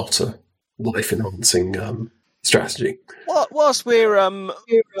just not a life-enhancing strategy. Whilst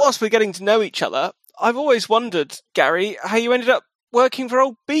we're getting to know each other, I've always wondered, Gary, how you ended up working for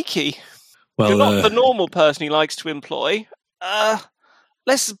old Beaky. Well, you're not the normal person he likes to employ.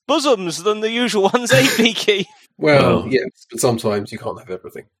 Less bosoms than the usual ones, eh, Beaky? Well, yes, but sometimes you can't have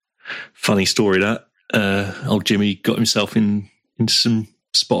everything. Funny story that. Old Jimmy got himself into some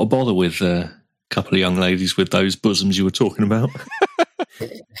spot of bother with a couple of young ladies with those bosoms you were talking about.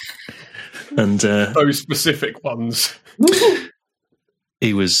 And those specific ones.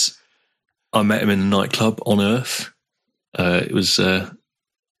 I met him in a nightclub on Earth. It was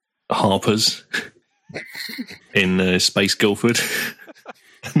Harper's in Space Guildford.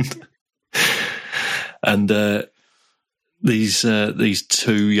 And these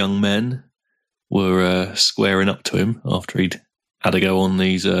two young men were squaring up to him after he'd had a go on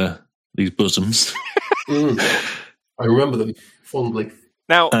these bosoms. I remember them fondly.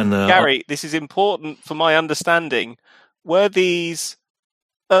 Now, Gary, this is important for my understanding. Were these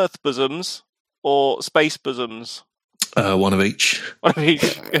Earth bosoms or space bosoms? One of each. One of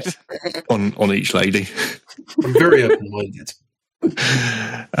each. on each lady. I'm very open-minded.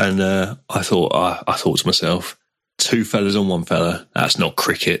 And I thought to myself, two fellas on one fella, that's not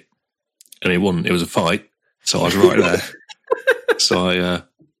cricket. And it wasn't, it was a fight. So I was right there. So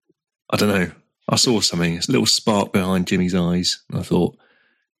I don't know, I saw something, a little spark behind Jimmy's eyes, and I thought,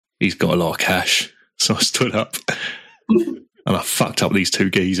 he's got a lot of cash. So I stood up and I fucked up these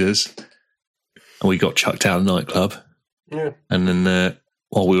two geezers, and we got chucked out of the nightclub. Yeah. And then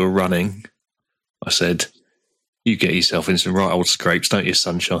while we were running, I said, "You get yourself into some right old scrapes, don't you,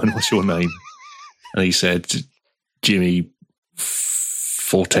 sunshine? What's your name?" And he said, "Jimmy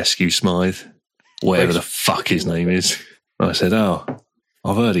Fortescue Smythe, whatever the fuck his name is." And I said, "Oh,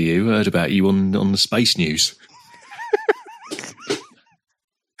 I've heard about you on the space news.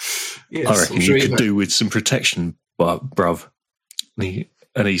 Yes, I reckon you could do with some protection, bruv."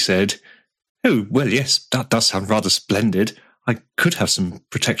 And he said, "Oh, well, yes, that does sound rather splendid. I could have some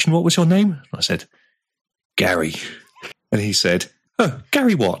protection. What was your name?" And I said, "Gary." And he said, "Oh,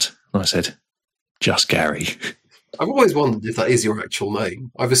 Gary what?" And I said, "Just Gary." I've always wondered if that is your actual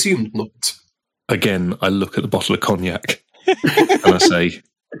name. I've assumed not. Again, I look at the bottle of cognac and I say,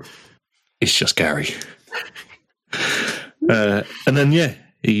 "It's just Gary." And then,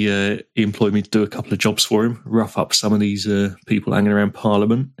 he employed me to do a couple of jobs for him, rough up some of these people hanging around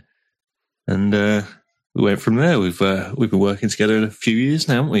Parliament. And we went from there. We've been working together in a few years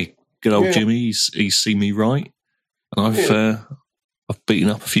now, haven't we? Good old Jimmy, he's seen me right. And I've beaten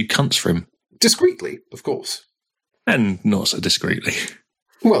up a few cunts for him. Discreetly, of course. And not so discreetly.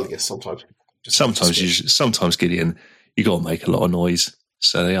 Well, yes, sometimes. Sometimes, Gideon, you got to make a lot of noise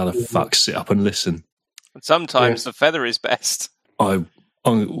so the other fucks sit up and listen. And sometimes the feather is best.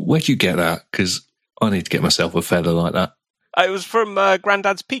 Where'd you get that? Because I need to get myself a feather like that. It was from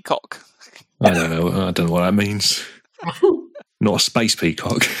Grandad's peacock. I don't know what that means. Not a space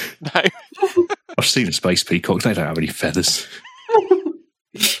peacock. No. I've seen a space peacock. They don't have any feathers.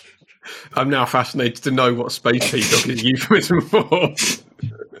 I'm now fascinated to know what space peacock is euphemism for.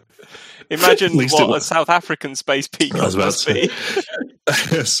 Imagine what a South African space peacock must be.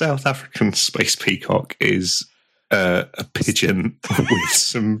 A South African space peacock is a pigeon with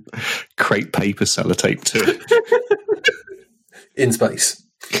some crepe paper sellotape to it. In space.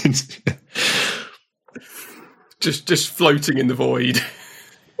 just floating in the void.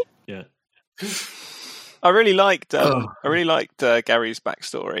 Yeah. I really liked Gary's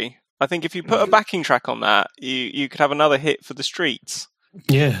backstory. I think if you put a backing track on that, you could have another hit for the streets.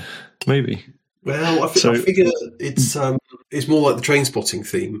 Yeah, maybe. Well, I figure it's more like the Train Spotting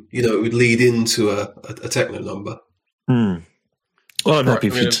theme. You know, it would lead into a techno number. Well, I'm happy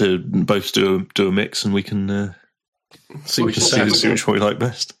for you to both do a mix, and we can see which one we like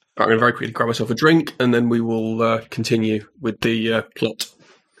best. I'm going to very quickly grab myself a drink, and then we will continue with the plot.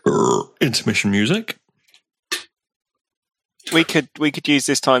 Intermission music. We could use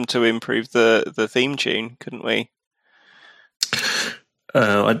this time to improve the theme tune, couldn't we?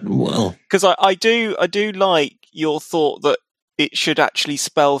 Because I do like your thought that it should actually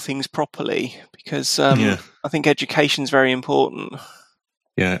spell things properly, because I think education's very important.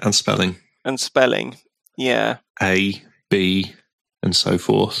 Yeah, and spelling. Yeah. A, B, and so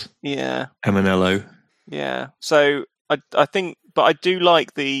forth. Yeah. M and L-O. Yeah. So I think, but I do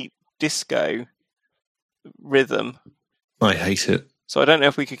like the disco rhythm. I hate it. So I don't know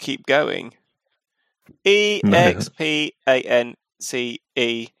if we could keep going. EXPANCE. EXPANCE.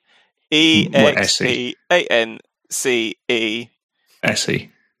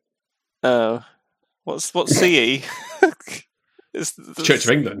 SE. Oh. What's CE? Church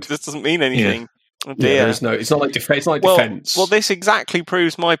of England. This doesn't mean anything. Yeah. Oh dear. Yeah, it's not like defence. Well, this exactly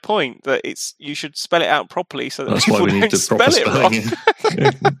proves my point that you should spell it out properly so that people don't spell it wrong.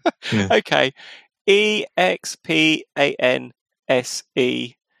 Yeah. Okay. EXPANSE. EXPANSE.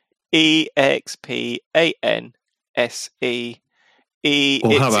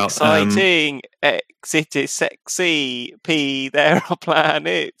 It's exciting. X, it is sexy. P, there are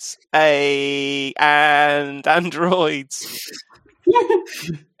planets. A, and androids.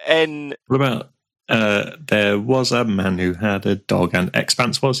 N. What about there was a man who had a dog, and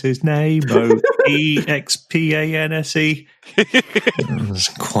Expanse was his name. EXPANSE.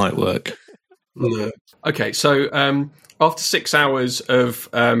 Doesn't quite work. No. Okay, so after 6 hours of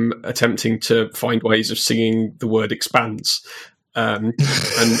attempting to find ways of singing the word expanse and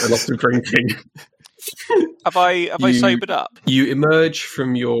a lot of drinking, have I sobered up? You emerge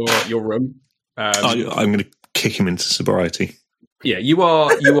from your room. I'm going to kick him into sobriety. Yeah, you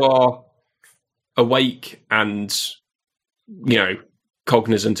are awake and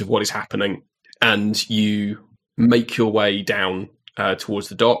cognizant of what is happening, and you make your way down towards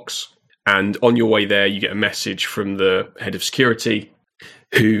the docks. And on your way there, you get a message from the head of security,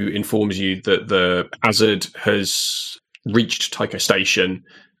 who informs you that the Azad has reached Tycho Station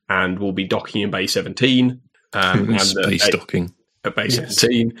and will be docking in Bay 17. Space docking. At Bay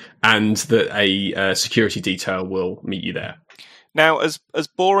 17, and that a security detail will meet you there. Now, as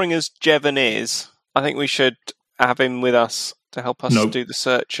boring as Jevon is, I think we should have him with us to help us do the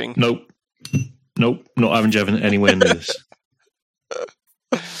searching. Nope, not having Jevon anywhere near this.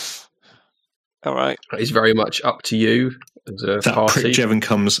 All right. It's very much up to you as a That party. prick Jevon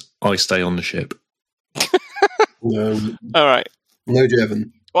comes, I stay on the ship. No, All right. no,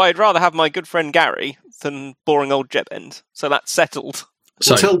 Jevon. Well, I'd rather have my good friend Gary than boring old Jebend. So that's settled.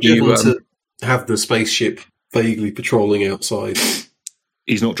 So We'll tell you, Jevon to have the spaceship vaguely patrolling outside.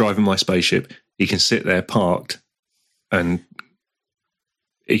 He's not driving my spaceship. He can sit there parked and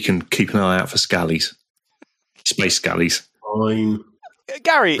he can keep an eye out for scallies. Space scallies. Fine.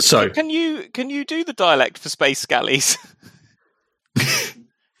 Gary, So- can you do the dialect for space scallies?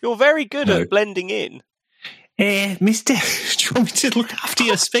 You're very good No. at blending in. Mister, do you want me to look after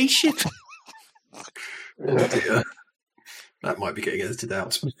your spaceship? Oh dear. That might be getting edited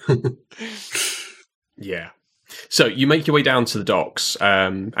out. Yeah. So you make your way down to the docks,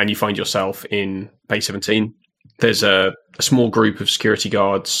 and you find yourself in Bay 17. There's a small group of security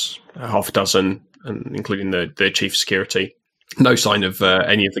guards, half a dozen, and including the chief of security. No sign of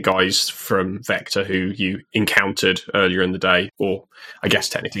any of the guys from Vector who you encountered earlier in the day, or I guess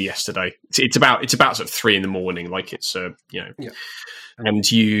technically yesterday. It's about sort of 3 a.m. like it's Yeah. And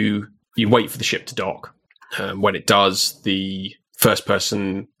you wait for the ship to dock. When it does, the first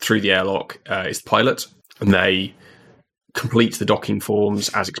person through the airlock is the pilot, and they complete the docking forms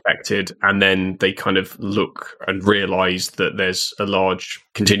as expected, and then they kind of look and realise that there's a large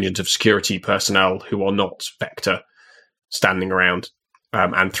contingent of security personnel who are not Vector standing around,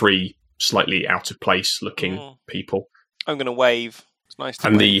 and 3 slightly out of place looking people. I'm going to wave. It's nice to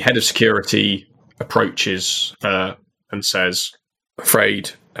And wave. the head of security approaches and says,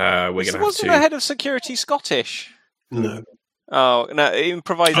 "Afraid we're going to have Wasn't to." the head of security Scottish? No. Oh, no,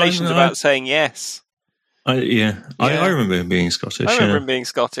 improvisations Oh, no. about saying yes. I Yeah. remember him being Scottish. I remember yeah. him being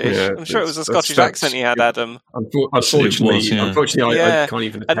Scottish. Yeah, I'm sure it was a that's- Scottish that's- accent he had, Adam. Unfortunately, It was, yeah. I Yeah. can't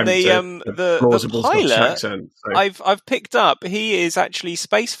even And attempt the a plausible Scottish pilot, accent. So. I've picked up. He is actually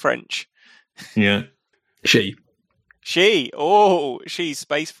space French. Yeah. She's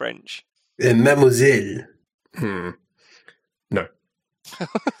Space French. Mademoiselle. No,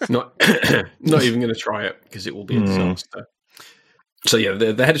 not not even going to try it because it will be a disaster. So yeah,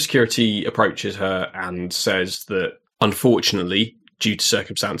 the head of security approaches her and says that unfortunately, due to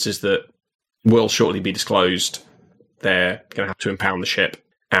circumstances that will shortly be disclosed, they're going to have to impound the ship,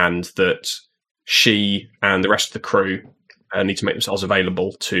 and that she and the rest of the crew need to make themselves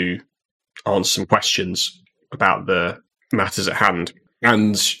available to answer some questions about the matters at hand,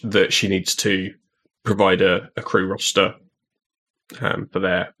 and that she needs to provide a crew roster for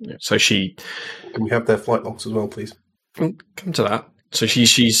their. So she. Can we have their flight logs as well, please? We'll come to that. So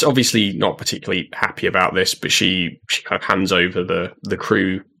she's obviously not particularly happy about this, but she kind of hands over the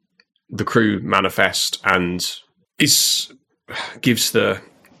crew manifest and gives her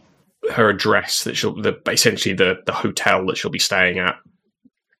address that essentially the hotel that she'll be staying at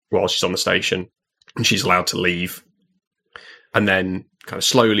while she's on the station, and she's allowed to leave. And then kind of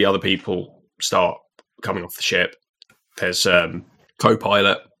slowly other people start coming off the ship. There's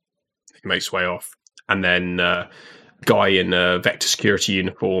co-pilot who makes his way off, and then guy in a Vector security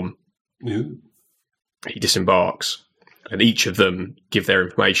uniform. Ooh. He disembarks, and each of them give their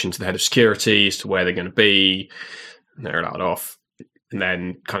information to the head of security as to where they're going to be, and they're allowed off. And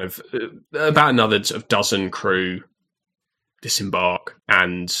then kind of about another sort of dozen crew disembark,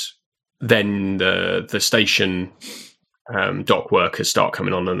 and then the station dock workers start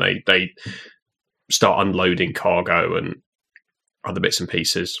coming on, and they start unloading cargo and other bits and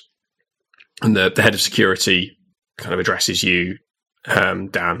pieces. And the head of security kind of addresses you,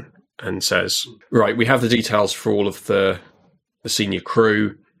 Dan, and says, "Right, we have the details for all of the senior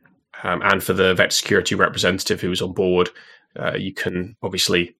crew and for the Vector security representative who was on board. You can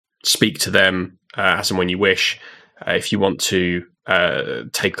obviously speak to them as and when you wish. If you want to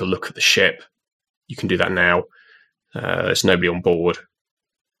take a look at the ship, you can do that now. There's nobody on board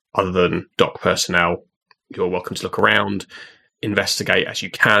other than dock personnel. You're welcome to look around, investigate as you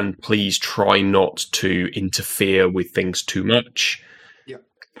can. Please try not to interfere with things too much.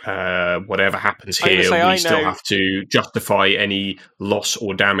 Whatever happens here, we still have to justify any loss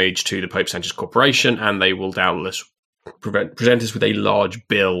or damage to the Pope Sanchez Corporation, and they will doubtless present us with a large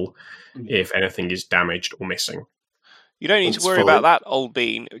bill if anything is damaged or missing." You don't need to worry about that, old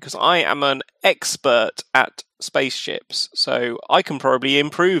bean, because I am an expert at spaceships, so I can probably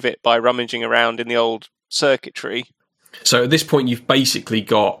improve it by rummaging around in the old circuitry. So at this point, you've basically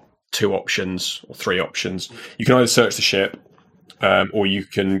got 2 options, or 3 options. You can either search the ship, or you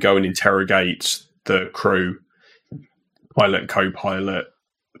can go and interrogate the crew, pilot, co-pilot,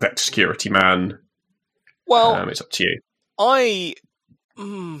 Vector security man. Well, it's up to you. I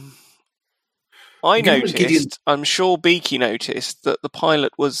noticed, I'm sure Beaky noticed, that the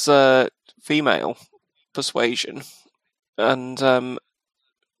pilot was female persuasion. And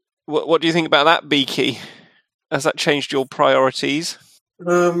what do you think about that, Beaky? Has that changed your priorities?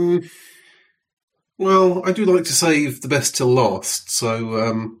 Well, I do like to save the best till last,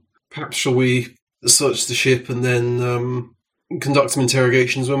 so perhaps shall we search the ship and then conduct some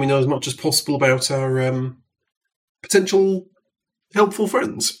interrogations when we know as much as possible about our potential helpful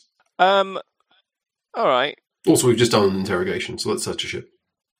friends? All right. Also, we've just done an interrogation, so let's search a ship.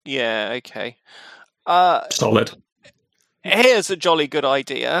 Yeah, okay. Solid. Here's a jolly good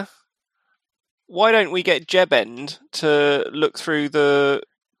idea. Why don't we get Jebend to look through the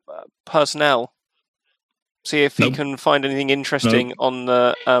personnel? See if he can find anything interesting on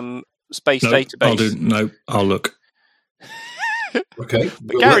the space database. I'll look. Okay.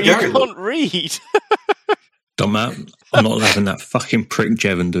 But Gary, you can't read. Don't matter. I'm not having that fucking prick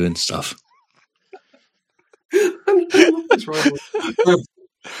Jevon doing stuff. That's right.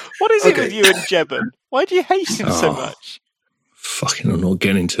 What is it with you and Jebon? Why do you hate him so much? Fucking, I'm not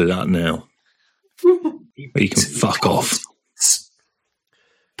getting into that now. But you can fuck off.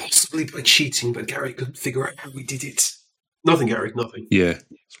 Possibly by cheating, but Gary couldn't figure out how we did it. Nothing, Gary, nothing. Yeah,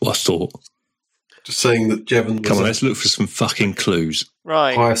 that's what I thought. Just saying that Jevon... Come on, let's look for some fucking clues.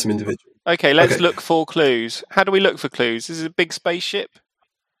 Right. Hire some individuals. Okay, let's look for clues. How do we look for clues? This is a big spaceship.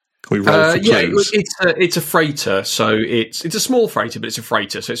 Can we roll for clues? It's a freighter, so it's a small freighter, but it's a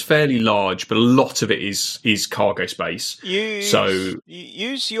freighter, so it's fairly large, but a lot of it is cargo space.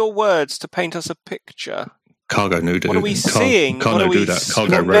 Use your words to paint us a picture. Cargo nude. What are we seeing? Cargo what are we do that.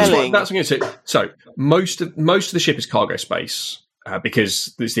 Cargo smelling? That's what I'm going to say. So most of the ship is cargo space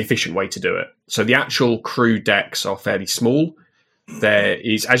because it's the efficient way to do it. So the actual crew decks are fairly small. There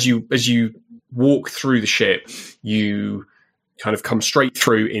is as you walk through the ship, you kind of come straight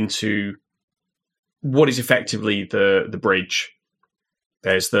through into what is effectively the bridge.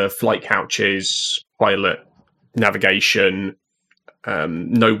 There's the flight couches, pilot, navigation,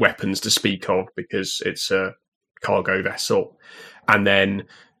 no weapons to speak of because it's a cargo vessel. And then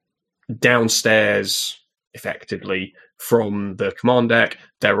downstairs, effectively, from the command deck,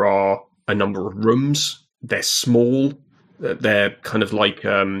 there are a number of rooms. They're small. They're kind of like...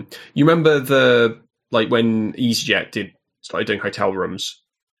 you remember when EasyJet started doing hotel rooms?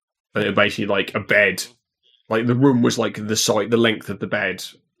 And it was basically like a bed. Like the room was like the length of the bed.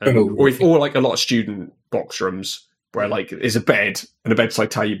 Or like a lot of student box rooms where like there's a bed and a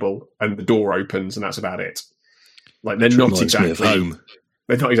bedside table and the door opens and that's about it. Like they're not exactly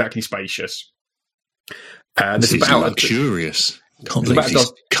spacious. This is luxurious. Can't believe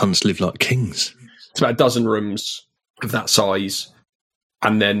these cunts live like kings. It's about a dozen rooms of that size,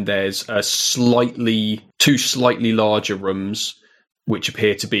 and then there's two slightly larger rooms which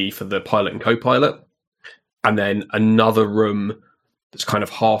appear to be for the pilot and co-pilot, and then another room that's kind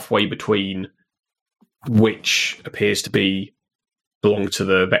of halfway between, which appears to belong to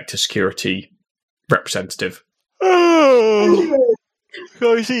the Vector Security representative. Oh,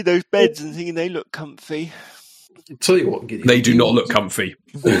 I see those beds and thinking they look comfy. I'll tell you what, Gideon, they do not look comfy.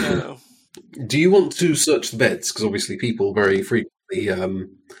 No. Do you want to search the beds? Because obviously people very frequently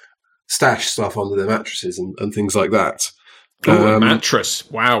stash stuff under their mattresses and things like that. A mattress.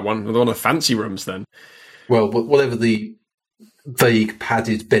 Wow, one of the fancy rooms then. Well, whatever the vague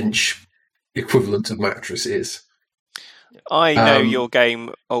padded bench equivalent of mattress is. I know your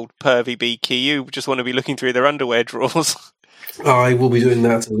game, old pervy Beaky. You just want to be looking through their underwear drawers. I will be doing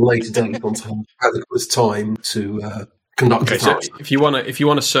that at a later date once I have adequate time to conduct. Okay, so if you want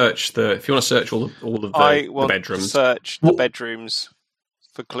to search all of the bedrooms, to search the bedrooms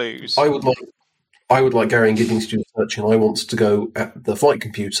for clues. I would like Gary and Gideon to do the searching. I want to go at the flight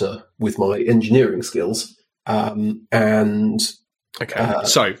computer with my engineering skills. So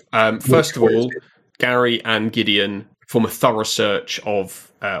first of all, Gary and Gideon perform a thorough search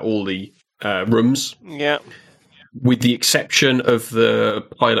of all the rooms. Yeah. With the exception of the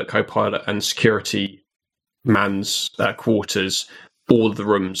pilot, co-pilot, and security man's quarters, all of the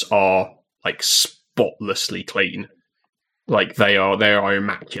rooms are like spotlessly clean. Like they are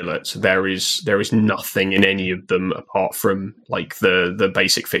immaculate. There is nothing in any of them apart from like the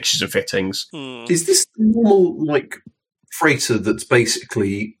basic fixtures and fittings. Is this the normal like freighter that's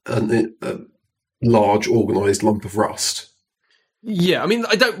basically a large organised lump of rust? Yeah, I mean,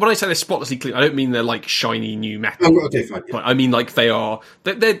 when I say they're spotlessly clean, I don't mean they're like shiny new metal. Oh, okay, fine. Yeah. I mean, like they're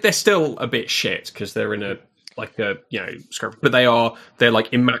still a bit shit because they're in a scrap, but they're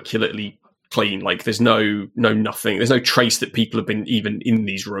like immaculately clean. Like there's no nothing. There's no trace that people have been even in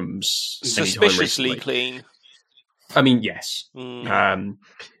these rooms. Suspiciously clean. I mean, yes,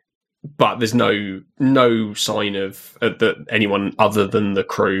 but there's no sign of that anyone other than the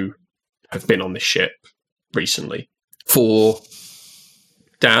crew have been on this ship recently. For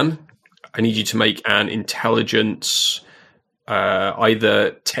Dan, I need you to make an intelligence,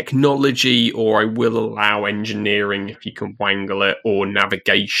 either technology, or I will allow engineering if you can wangle it, or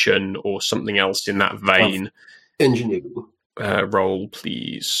navigation, or something else in that vein. Engineering. Roll,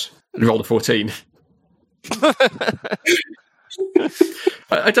 please. Roll a 14.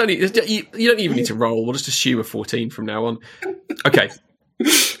 I don't need. You don't even need to roll. We'll just assume a 14 from now on. Okay.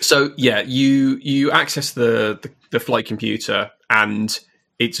 So yeah, you access the flight computer, and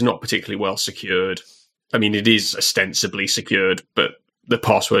it's not particularly well secured. I mean, it is ostensibly secured, but the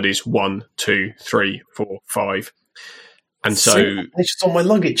password is 1, 2, 3, 4, 5, and so it's just on my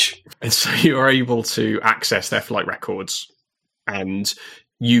luggage. And so you are able to access their flight records, and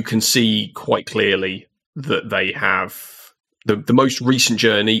you can see quite clearly that they have. The most recent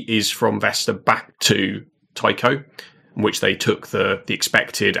journey is from Vesta back to Tycho, in which they took the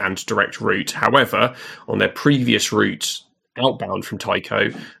expected and direct route. However, on their previous route outbound from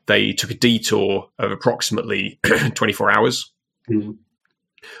Tycho, they took a detour of approximately 24 hours,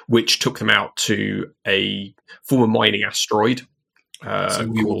 which took them out to a former mining asteroid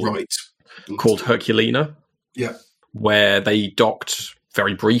called Herculina, where they docked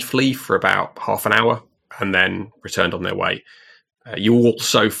very briefly for about half an hour, and then returned on their way. You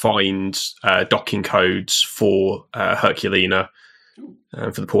also find docking codes for Herculina,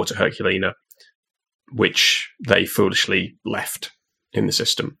 for the port of Herculina, which they foolishly left in the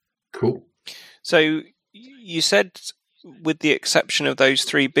system. Cool. So you said, with the exception of those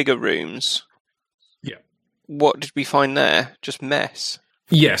 3 bigger rooms, what did we find there? Just mess.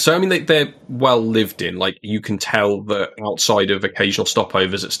 Yeah, so I mean, they're well lived in. Like, you can tell that outside of occasional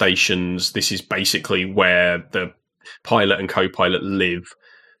stopovers at stations, this is basically where the pilot and co-pilot live.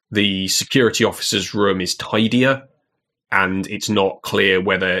 The security officer's room is tidier, and it's not clear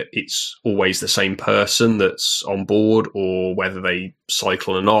whether it's always the same person that's on board or whether they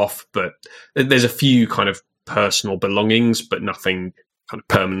cycle and off. But there's a few kind of personal belongings, but nothing kind of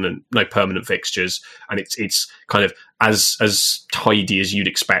permanent, no permanent fixtures, and it's kind of as tidy as you'd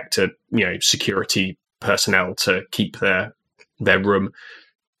expect a security personnel to keep their room.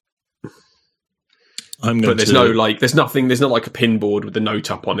 But there's not like a pinboard with a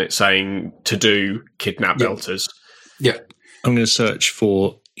note up on it saying to do kidnap Deltas. Yeah, I'm going to search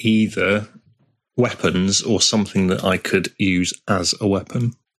for either weapons or something that I could use as a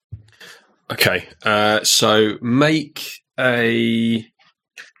weapon. Okay, so make a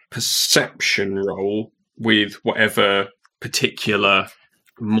perception roll with whatever particular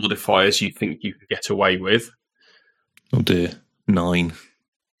modifiers you think you could get away with. Oh dear, 9.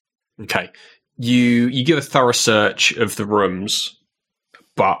 Okay, you give a thorough search of the rooms,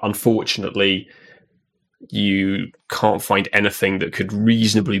 but unfortunately you can't find anything that could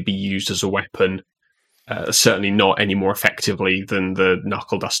reasonably be used as a weapon. Certainly not any more effectively than the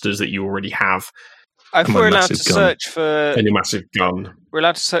knuckle dusters that you already have. If we're allowed to search for any massive gun, we're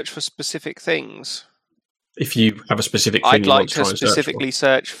allowed to search for specific things. If you have a specific thing, I'd like to specifically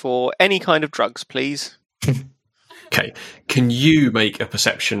search for any kind of drugs, please. Okay, can you make a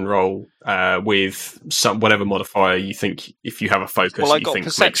perception roll with whatever modifier you think? If you have a focus, well, I got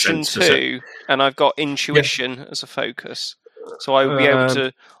perception 2, and I've got intuition as a focus, so I would be able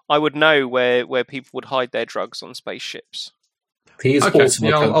to. I would know where people would hide their drugs on spaceships. Okay,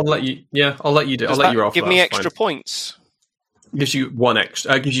 yeah, I'll let you. Yeah, I'll let you do. I'll let you roll. Give me extra points. Gives you 1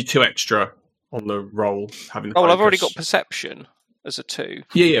 extra. Gives you 2 extra on the roll. Having. Well, I've already got perception as a 2.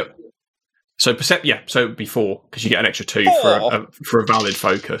 Yeah. So so it would be 4 because you get an extra 2 for a valid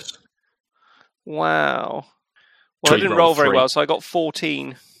focus. Wow. Well, I didn't roll very well, so I got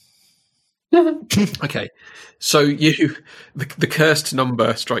 14. Okay, so the cursed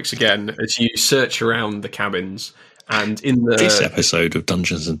number strikes again as you search around the cabins, and this episode of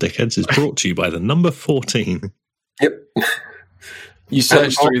Dungeons and Dickheads is brought to you by the number 14. Yep. You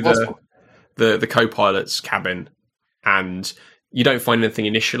search through the co-pilot's cabin, and you don't find anything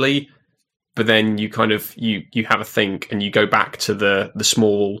initially, but then you kind of you have a think, and you go back to the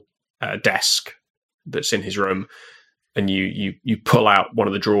small desk that's in his room, and you pull out one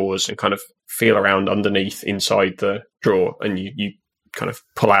of the drawers and kind of feel around underneath inside the drawer, and you kind of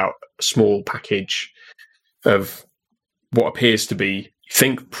pull out a small package of what appears to be, you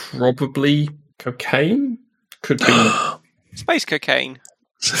think, probably cocaine. Could be space cocaine.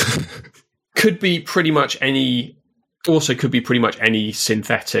 Could be pretty much any. Also, could be pretty much any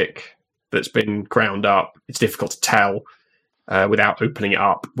synthetic that's been ground up. It's difficult to tell without opening it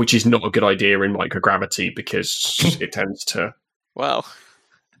up, which is not a good idea in microgravity because it tends to. Well,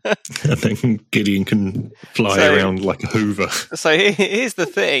 And then Gideon can fly around like a Hoover. So here's the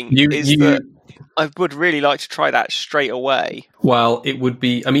thing: that I would really like to try that straight away. Well, it would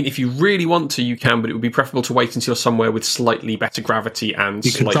be. I mean, if you really want to, you can, but it would be preferable to wait until you're somewhere with slightly better gravity and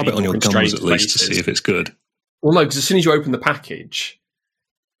you can rub it on your gums at least to see if it's good. Well, no, because as soon as you open the package,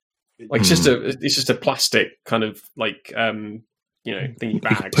 like it's just a plastic kind of like thingy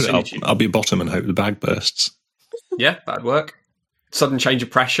bag. Put it up your bottom and hope the bag bursts. Yeah, that'd work. Sudden change of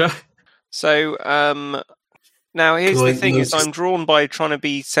pressure. So now here's the thing: is I'm drawn by trying to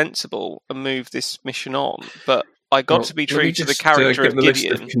be sensible and move this mission on, but I got to be true to the character of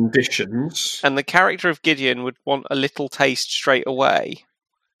Gideon. List of conditions. And the character of Gideon would want a little taste straight away,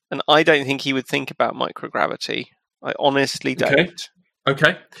 and I don't think he would think about microgravity. I honestly don't.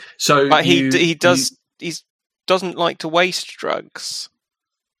 Okay. So, but he doesn't like to waste drugs.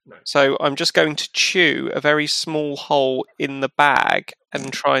 No. So I'm just going to chew a very small hole in the bag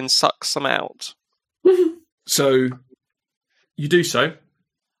and try and suck some out. So you do so.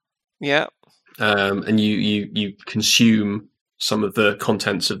 Yeah. And you consume some of the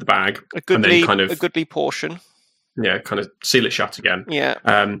contents of the bag. A goodly portion. Yeah, kind of seal it shut again.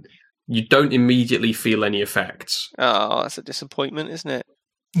 Yeah. You don't immediately feel any effects. Oh, that's a disappointment, isn't it?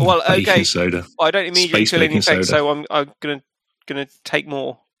 Well, Baking soda. Well, I don't immediately feel any effects, so I'm gonna take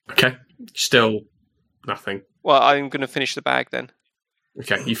more. Okay. Still nothing. Well, I'm gonna finish the bag then.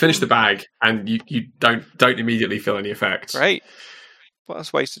 Okay, you finish the bag and you don't immediately feel any effects. Great. Well,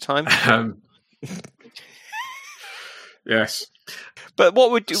 that's a waste of time. Yes. But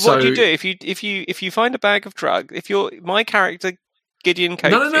what do you do if you find a bag of drugs? If you're my character Gideon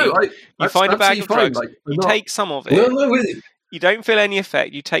Coakley, you find a bag of drugs, you take some of it. No, really. You don't feel any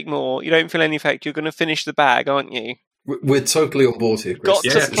effect. You take more. You don't feel any effect. You're going to finish the bag, aren't you? We're totally on board here, Chris. Got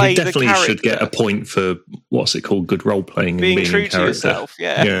to play you definitely the character. should get a point for what's it called? Good role playing and being true in to yourself.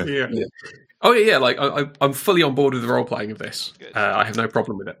 Yeah. Oh yeah. Like I'm fully on board with the role playing of this. I have no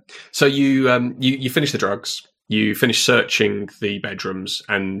problem with it. So you finish the drugs. You finish searching the bedrooms,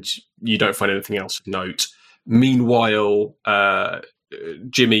 and you don't find anything else of note. Meanwhile,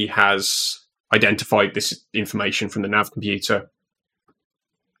 Jimmy has identified this information from the nav computer,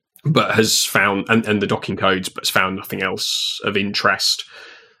 but has found and the docking codes, but has found nothing else of interest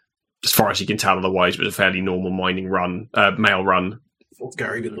as far as you can tell. Otherwise, it was a fairly normal mining run, mail run. What's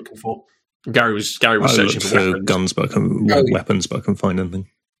Gary been looking for? Gary was searching for weapons. Guns, but weapons, but I couldn't find anything.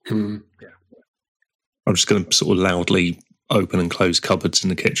 Yeah. I'm just going to sort of loudly open and close cupboards in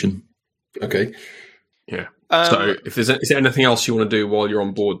the kitchen. Okay. Yeah. So, is there anything else you want to do while you're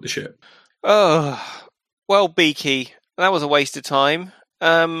on board the ship? Oh, well, Beaky, that was a waste of time.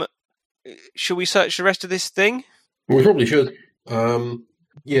 Should we search the rest of this thing? We probably should.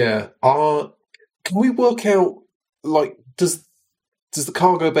 Yeah. Can we work out, like, does the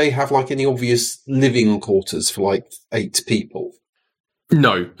cargo bay have, like, any obvious living quarters for, like, 8 people?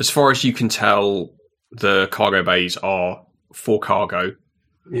 No. As far as you can tell, the cargo bays are for cargo.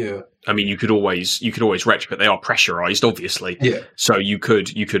 Yeah. I mean, you could always retrofit. They are pressurized, obviously. Yeah. So you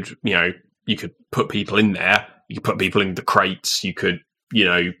could put people in there. You could put people in the crates. You could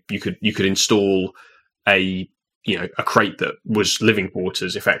install a crate that was living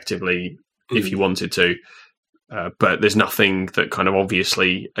quarters effectively if you wanted to. But there's nothing that kind of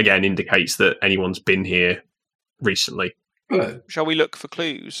obviously, again, indicates that anyone's been here recently. Shall we look for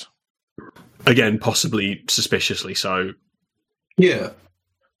clues? Again, possibly suspiciously so. Yeah.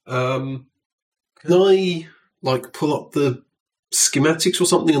 Can I, like, pull up the schematics or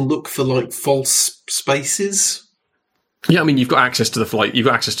something and look for, like, false spaces? Yeah, I mean, you've got access to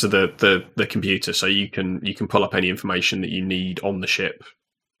the computer, so you can pull up any information that you need on the ship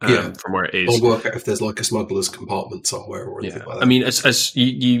from where it is. I'll work out if there's, like, a smuggler's compartment somewhere or anything like that. I mean, as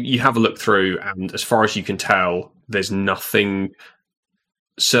you have a look through, and as far as you can tell, there's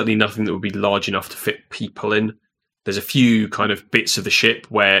certainly nothing that would be large enough to fit people in. There's a few kind of bits of the ship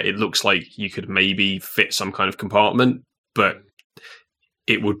where it looks like you could maybe fit some kind of compartment, but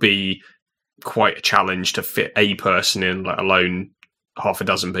it would be quite a challenge to fit a person in, let alone half a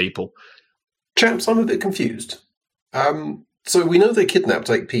dozen people. Chaps, I'm a bit confused. So we know they kidnapped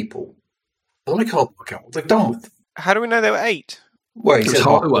 8 people, and I can't work out what they've done with them. How do we know there were 8? Well,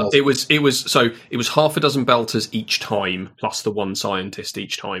 it was half a dozen belters each time, plus the one scientist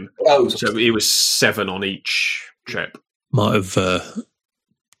each time. Oh, so it was 7 on each ship. Might have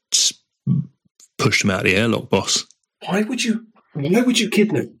pushed him out of the airlock, boss. Why would you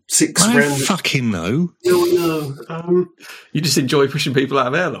kidnap 6 I random? Fucking know. No. You just enjoy pushing people out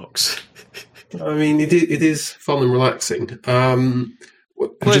of airlocks. I mean, it is fun and relaxing. I'm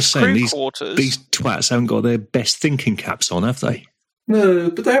just saying, these twats haven't got their best thinking caps on, have they? No,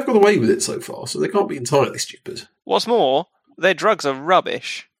 but they have got away with it so far, so they can't be entirely stupid. What's more, their drugs are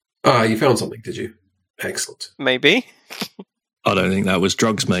rubbish. Ah, you found something, did you? Excellent. Maybe. I don't think that was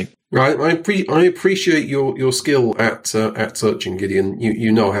drugs, mate. Right, I appreciate your skill at searching, Gideon.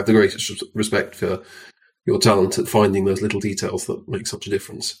 You know I have the greatest respect for your talent at finding those little details that make such a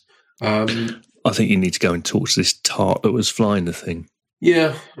difference. I think you need to go and talk to this tart that was flying the thing.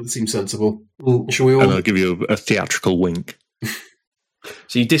 Yeah, that seems sensible. Shall we all? And I'll give you a theatrical wink.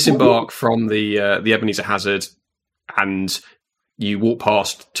 So you disembark from the Ebenezer Hazard, and you walk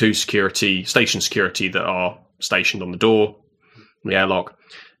past two station security that are stationed on the door, the airlock,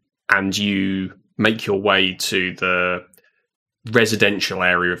 and you make your way to the residential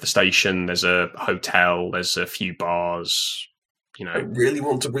area of the station. There's a hotel, there's a few bars, I really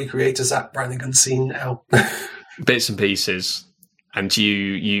want to recreate a Zap Brannigan scene now. bits and pieces. And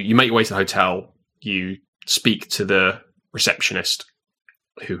you make your way to the hotel. You speak to the receptionist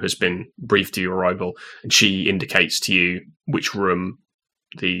who has been briefed to your arrival, and she indicates to you which room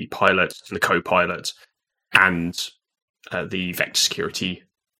the pilot and the co-pilot and the Vector security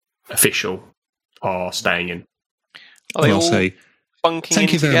official are staying in. Are they I'll all say, bunking thank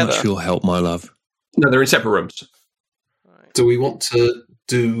in you very together? much for your help, my love. No, they're in separate rooms. Do we want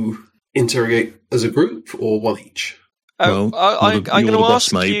to interrogate as a group or one each? Oh, Well, I'm you're going the to boss,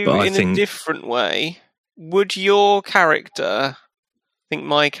 ask mate, you but I in a think- different way. Would your character think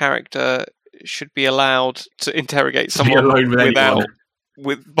my character should be allowed to interrogate Be someone alone with anyone.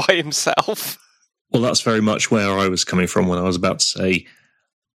 by himself? Well, that's very much where I was coming from when I was about to say,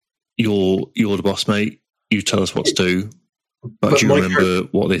 you're the boss, mate. You tell us what to do. But do you my remember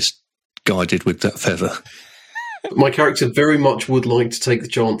what this guy did with that feather? My character very much would like to take the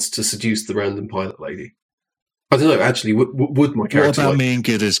chance to seduce the random pilot lady. I don't know, actually, would my character What about like... me and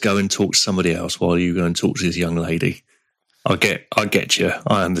Gidders go and talk to somebody else while you go and talk to this young lady? I get you.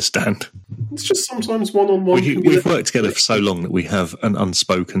 I understand. It's just sometimes one-on-one. We've worked together for so long that we have an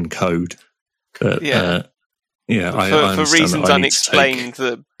unspoken code. That, Yeah. I For understand reasons that I need to take-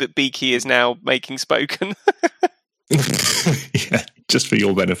 unexplained, that Beaky is now making spoken. Yeah, just for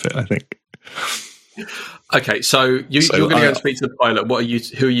your benefit, I think. Okay, so you're So going to go I- and speak to the pilot.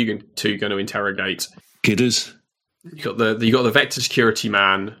 Who are you going to interrogate? Gidders, You got the Vector security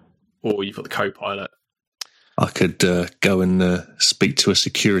man, or you've got the co-pilot. I could go and speak to a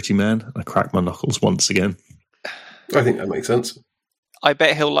security man. I crack my knuckles once again. I think that makes sense. I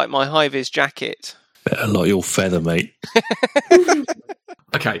bet he'll like my high-vis jacket. Better like your feather, mate.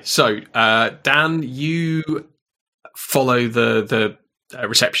 Okay, so Dan, you follow the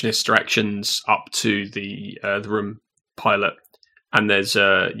receptionist's directions up to the room pilot, and there's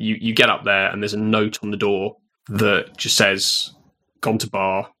you get up there, and there's a note on the door that just says "Gone to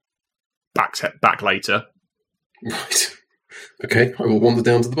bar, back later." Right. Okay, I will wander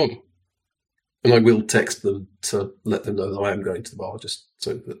down to the bar. And I will text them to let them know that I am going to the bar, just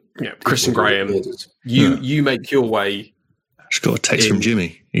so that... Yeah, Chris and Graham, murdered. you make your way Just got a text from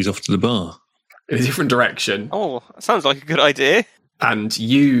Jimmy. He's off to the bar. in a different direction, Oh, that sounds like a good idea. and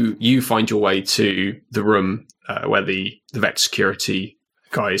you find your way to the room where the Vector security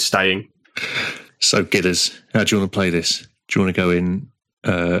guy is staying. So, Gidders, how do you want to play this? Do you want to go in?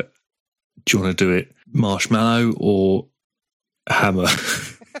 Do you want to do it marshmallow or hammer?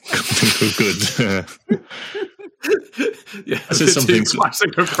 Good. Yeah, I said the something- two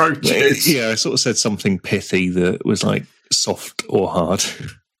classic approaches. Yeah, I sort of said something pithy that was like soft or hard.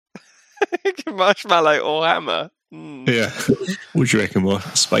 Marshmallow or hammer. Mm. Yeah. What do you reckon?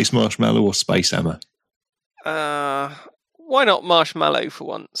 Space marshmallow or space hammer? Why not marshmallow for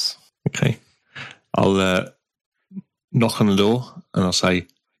once? Okay. I'll knock on the door and I'll say,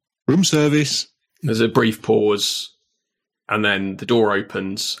 room service. There's a brief pause, and then the door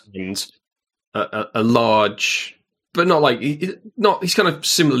opens, and a large, but not like he's kind of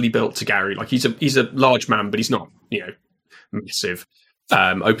similarly built to Gary. Like he's a large man, but he's not massive.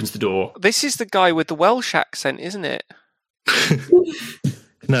 Opens the door. This is the guy with the Welsh accent, isn't it?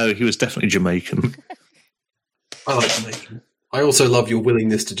 No, he was definitely Jamaican. I like Jamaican. I also love your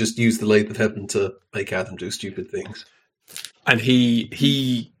willingness to just use the lathe of heaven to make Adam do stupid things. And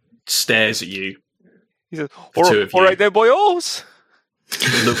he stares at you. He says, The two of all you. right there, boys.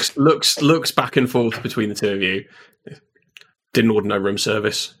 looks back and forth between the two of you. Didn't order no room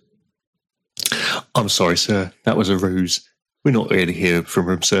service. I'm sorry, sir. That was a ruse. We're not really here from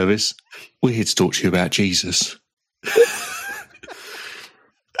room service. We're here to talk to you about Jesus.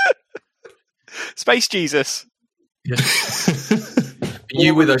 Space Jesus. Are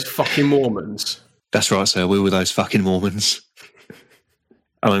you with those fucking Mormons? That's right, sir. We're with those fucking Mormons.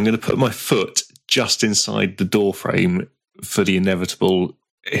 And I'm going to put my foot just inside the door frame for the inevitable,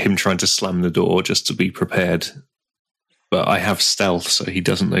 him trying to slam the door just to be prepared. But I have stealth, so he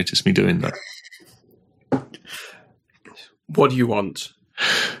doesn't notice me doing that. What do you want?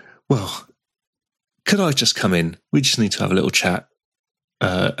 Well, could I just come in? We just need to have a little chat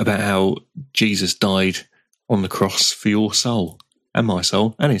about how Jesus died on the cross for your soul and my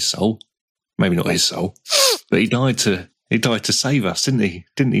soul and his soul. Maybe not his soul, but he died to save us, didn't he?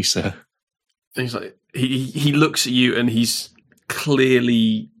 Didn't he, sir? And he's like, he looks at you and he's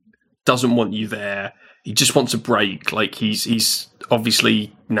clearly doesn't want you there. He just wants a break. Like he's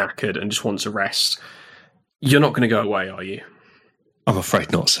obviously knackered and just wants a rest. You're not going to go away, are you? I'm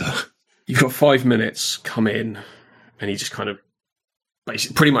afraid not, sir. You've got 5 minutes. Come in. And he just kind of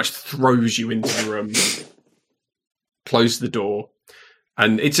basically pretty much throws you into the room, closes the door,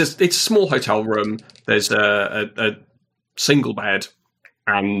 and it's a small hotel room. There's a single bed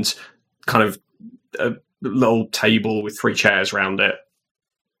and kind of a little table with 3 chairs around it,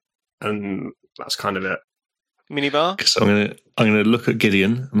 and that's kind of it. Minibar. So I'm gonna look at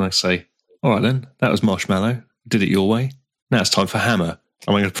Gideon and I say, "All right then, that was Marshmallow. Did it your way. Now it's time for Hammer."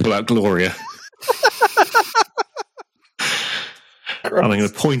 I'm going to pull out Gloria. And I'm going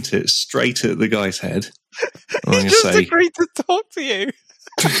to point it straight at the guy's head. And I'm He just agreed to talk to you.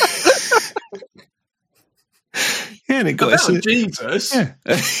 Yeah, and it got about Jesus. Yeah,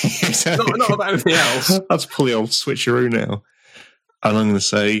 exactly. Not about anything else. Let's pull the old switcheroo now. And I'm going to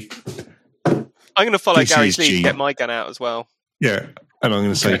say, I'm going to follow This Gary's is lead G. to get my gun out as well. yeah. And I'm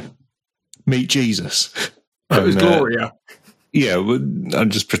going to say, Okay. meet Jesus. It was And, Gloria. Yeah, I'm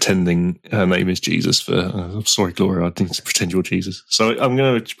just pretending her name is Jesus for... I'm sorry, Gloria, I didn't pretend you're Jesus. So I'm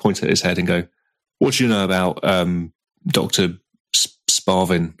going to point at his head and go, what do you know about Dr.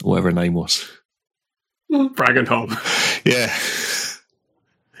 Sparvin, or whatever her name was? Bragenholm. Yeah.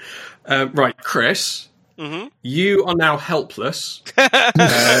 Right, Chris, Mm-hmm. you are now helpless.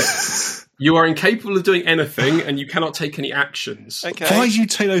 You are incapable of doing anything, and you cannot take any actions. Okay. Why did you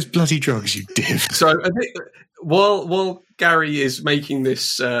take those bloody drugs, you div? So I think while Gary is making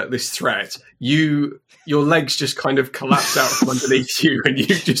this this threat, your legs just kind of collapse out from underneath you, and you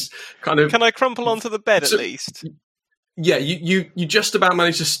just kind of Can I crumple onto the bed So- at least? yeah, you just about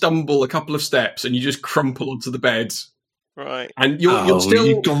manage to stumble a couple of steps, and you just crumple onto the bed, Right. and you're still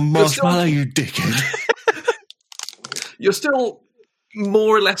you've gone Marshmallow, you dickhead. you're still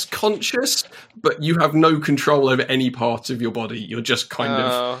more or less conscious, but you have no control over any part of your body. You're just kind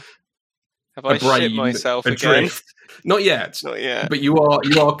of Have a I brain shit myself again? adrift. Not yet, Not yet. but you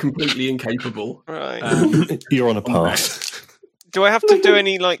are completely incapable. Right. You're on a path. Do I have to do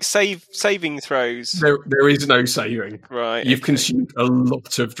any like saving throws? There is no saving. Right. You've okay. consumed a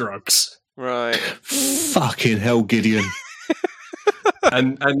lot of drugs, Right. Fucking hell, Gideon.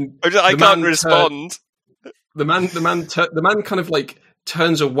 and I the can't man respond. the man kind of like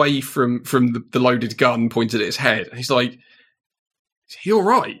turns away from the loaded gun pointed at his head. He's like, "Is he all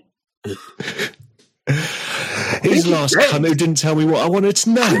right?" His last dead. cunt who didn't tell me what I wanted to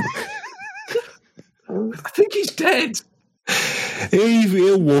know. I think he's dead.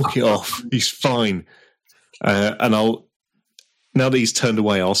 He'll walk it off. He's fine. And now that he's turned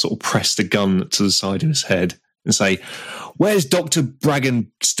away, I'll sort of press the gun to the side of his head and say, "Where's Dr.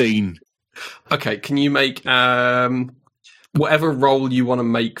 Bragenstein?" Okay, can you make whatever role you want to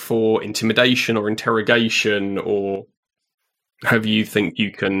make for intimidation or interrogation, or however you think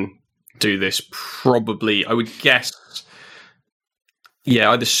you can do this? Probably, I would guess,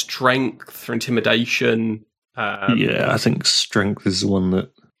 either strength or intimidation. Yeah, I think strength is the one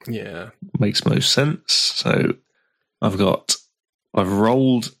that Yeah. makes most sense. So I've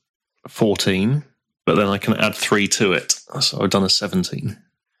rolled 14, but then I can add 3 to it. So I've done a 17.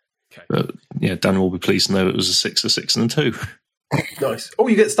 Okay. But yeah, Dan will be pleased to know it was a 6, a 6, and a 2. Nice. Oh,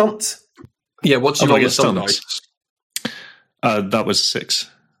 you get stunts. Yeah, what's Oh, your I roll get of stun stunts. dice? That was a 6.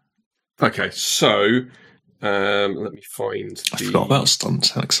 Okay, so let me find I forgot about stunts.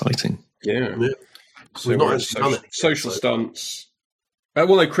 How exciting. Yeah. Yeah. So We've not we're actually done it yet, social so- stunts. Well,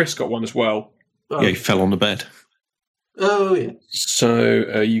 no, Chris got one as well. Oh, Yeah, he fell on the bed. oh yeah.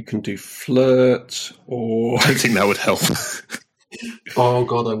 So you can do flirt or... I don't think that would help. Oh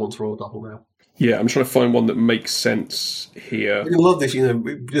god, I want to roll a double now. Yeah, I'm trying to find one that makes sense here. I love this.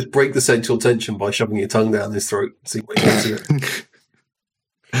 Just break the sexual tension by shoving your tongue down his throat. See what he can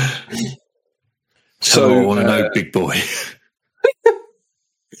do. So I want to know, big boy.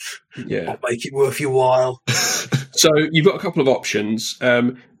 Yeah. I'll make it worth your while. So you've got a couple of options.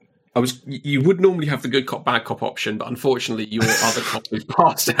 You would normally have the good cop, bad cop option, but unfortunately your other cop is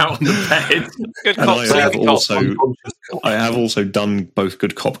passed out on the bed. Good And cop, I bad have cop. also, Unconscious cop. I have also done both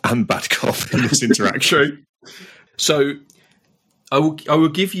good cop and bad cop in this interaction. True. So I will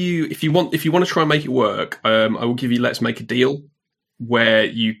give you, if you want to try and make it work, I will give you let's make a deal where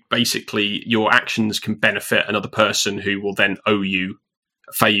you basically your actions can benefit another person who will then owe you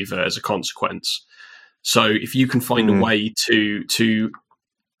a favour as a consequence. So if you can find a way to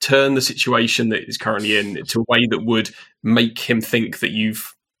turn the situation that he's currently in to a way that would make him think that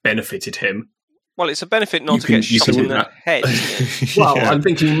you've benefited him. Well, it's a benefit not to get shot in the head. Well, yeah. I'm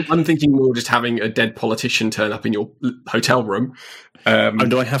thinking more just having a dead politician turn up in your hotel room.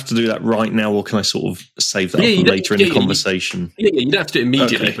 Do I have to do that right now, or can I sort of save that up later in the conversation? You don't have to do it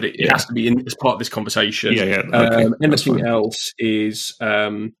immediately, but it has to be as part of this conversation. Okay, anything else is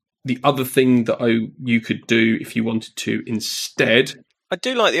the other thing that you could do if you wanted to instead. I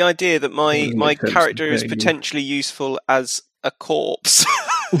do like the idea that my character is potentially useful as a corpse.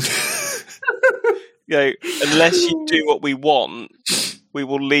 Unless you do what we want, we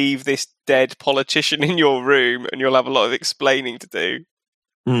will leave this dead politician in your room and you'll have a lot of explaining to do.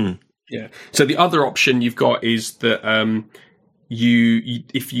 Yeah. So the other option you've got is that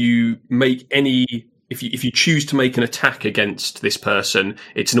if you choose to make an attack against this person,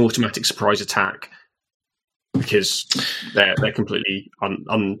 it's an automatic surprise attack because they're completely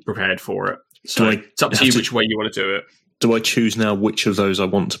unprepared for it. So it's up to you which way you want to do it. Do I choose now which of those I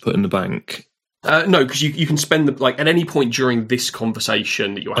want to put in the bank? No, because you can spend at any point during this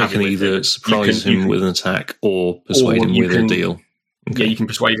conversation that you're having. I can either surprise him with an attack or persuade him with a deal. Okay. Yeah, you can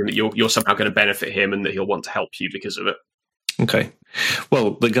persuade him that you're somehow going to benefit him and that he'll want to help you because of it. Okay.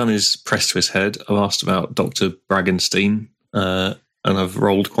 Well, the gun is pressed to his head. I've asked about Dr. Bragenstein, and I've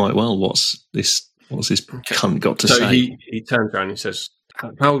rolled quite well. What's this cunt got to say? So he turns around and says,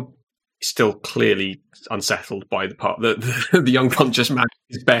 "How?" He's still clearly unsettled by the part the unconscious man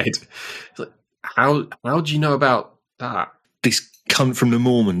in his bed. It's like, how do you know about that? This cunt from the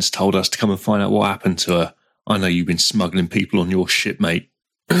Mormons told us to come and find out what happened to her. I know you've been smuggling people on your ship, mate.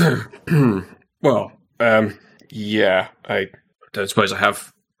 Well, yeah, I don't suppose I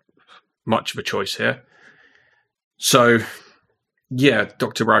have much of a choice here. So, yeah,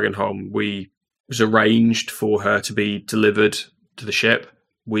 Dr. Bragenholm, it was arranged for her to be delivered to the ship.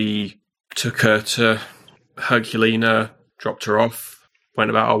 We took her to Herculina, dropped her off, went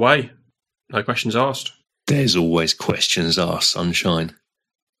about our way. No questions asked. There's always questions asked, sunshine.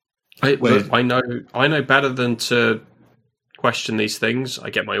 I know better than to question these things. I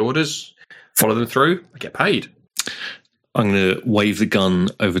get my orders, follow them through, I get paid. I'm going to wave the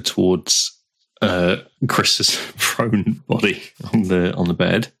gun over towards Chris's prone body on the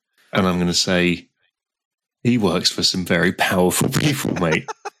bed, and I'm going to say, he works for some very powerful people, mate.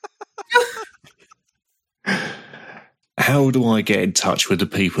 How do I get in touch with the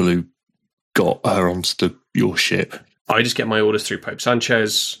people who got her onto your ship? I just get my orders through Pope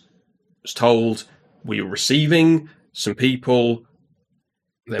Sanchez. I was told we were receiving some people.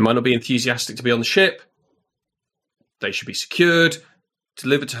 They might not be enthusiastic to be on the ship. They should be secured,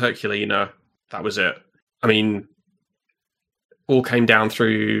 delivered to Herculina. That was it. I mean, all came down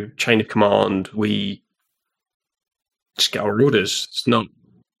through chain of command. We just get our orders.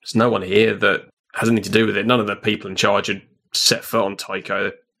 There's no one here that has anything to do with it. None of the people in charge had set foot on Tycho.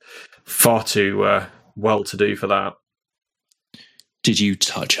 They're far too well-to-do for that. Did you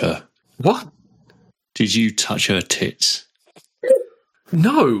touch her? What? Did you touch her tits?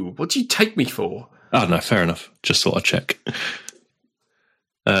 No. What do you take me for? Oh, no, fair enough. Just thought I'd check.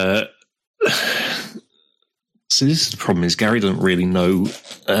 So this is the problem, is Gary doesn't really know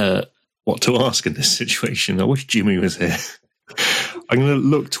what to ask in this situation. I wish Jimmy was here. I'm going to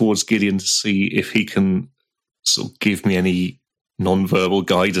look towards Gideon to see if he can sort of give me any non-verbal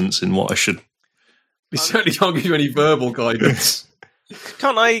guidance in what I should... He certainly can't give you any verbal guidance.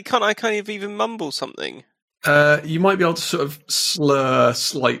 Can't I kind of even mumble something? You might be able to sort of slur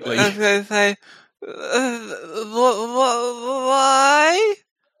slightly. Why?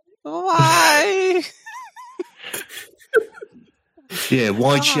 Why? Yeah,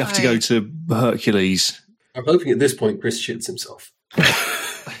 why'd she have to go to Hercules? I'm hoping at this point Chris shits himself.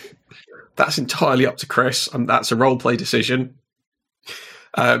 That's entirely up to Chris, and that's a roleplay decision.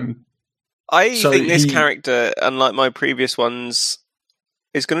 I think this character, unlike my previous ones,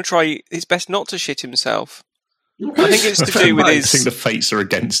 is going to try his best not to shit himself. I think it's to do with his... I think the fates are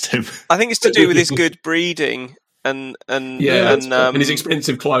against him. I think it's to do with his good breeding and his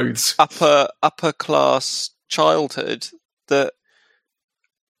expensive clothes, upper class childhood. That,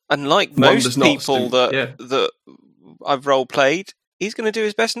 unlike most people that I've role played, he's going to do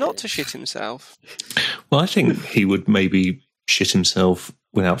his best not to shit himself. Well, I think he would maybe shit himself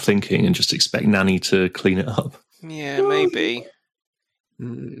without thinking and just expect Nanny to clean it up. Yeah, maybe.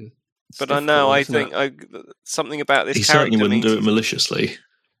 But I know, I think something about this He character certainly wouldn't means do it maliciously.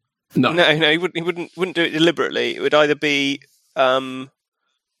 No, he wouldn't do it deliberately. It would either be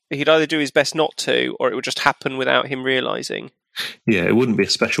he'd either do his best not to, or it would just happen without him realising. Yeah, it wouldn't be a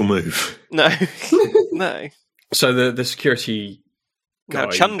special move. No, no. So the security guy,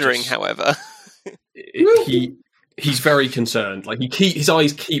 Now Chundering, however, he's very concerned. Like his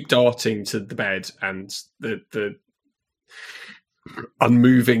eyes keep darting to the bed and the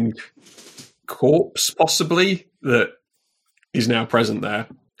unmoving corpse, possibly, that is now present there.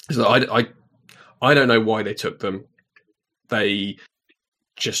 So I don't know why they took them. They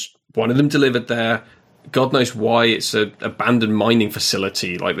just one of them delivered there. God knows why. It's an abandoned mining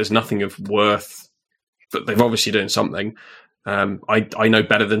facility. Like there's nothing of worth, but they've obviously done something. I know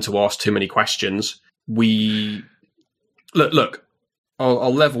better than to ask too many questions. Look.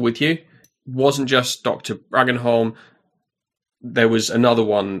 I'll level with you. It wasn't just Dr. Bragenholm. There was another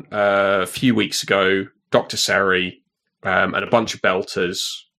one a few weeks ago, Dr. Seri, and a bunch of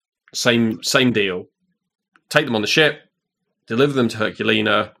belters. Same deal. Take them on the ship, deliver them to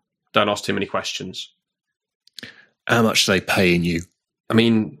Herculina. Don't ask too many questions. How much are they paying you? I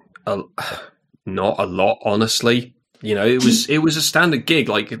mean, not a lot, honestly. You know, it was a standard gig.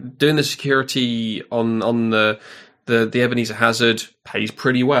 Like doing the security on the Ebenezer Hazard pays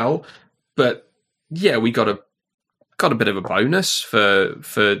pretty well, but yeah, we got a bit of a bonus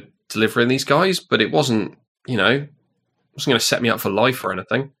for delivering these guys, but it wasn't going to set me up for life or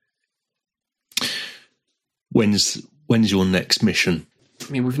anything. When's your next mission?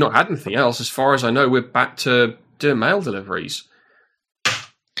 I mean, we've not had anything else. As far as I know, we're back to doing mail deliveries.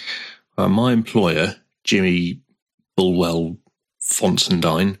 My employer, Jimmy Bulwell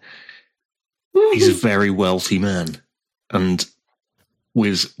Fonsendine, he's a very wealthy man, and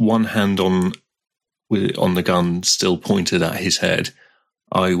with one hand on the gun still pointed at his head,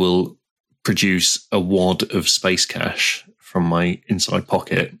 I will produce a wad of space cash from my inside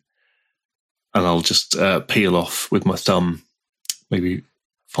pocket, and I'll just peel off with my thumb maybe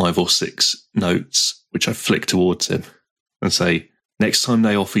 5 or 6 notes, which I flick towards him and say, next time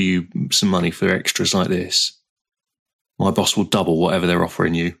they offer you some money for extras like this, my boss will double whatever they're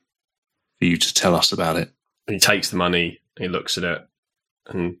offering you for you to tell us about it. And he takes the money, he looks at it,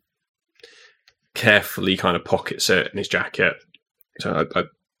 and carefully kind of pockets it in his jacket. So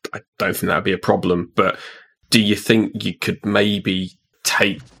I don't think that would be a problem. But do you think you could maybe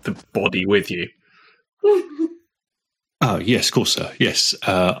take the body with you? Oh, yes, of course, sir. Yes,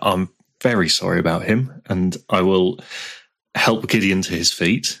 I'm very sorry about him, and I will help Gideon to his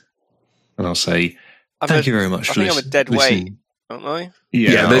feet, and I'll say, thank you very much for listening. I think I'm a dead weight, aren't I?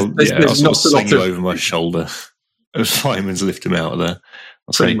 Yeah, I'll sort of sling you over my shoulder as firemen's lift him out of there.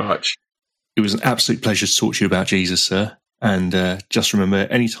 I'll Pretty say, much. It was an absolute pleasure to talk to you about Jesus, sir. And just remember,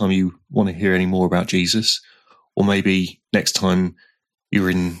 anytime you want to hear any more about Jesus, or maybe next time you're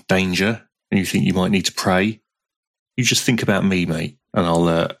in danger and you think you might need to pray, you just think about me, mate. And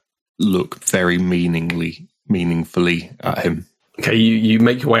I'll look very meaningfully at him. Okay, you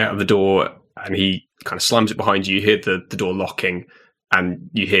make your way out of the door, and he kind of slams it behind you. You hear the door locking, and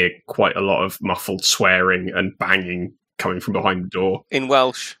you hear quite a lot of muffled swearing and banging coming from behind the door. In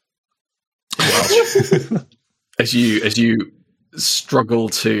Welsh. As you struggle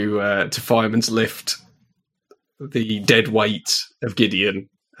to fireman's lift the dead weight of Gideon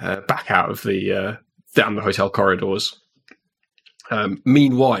back out of the down the hotel corridors.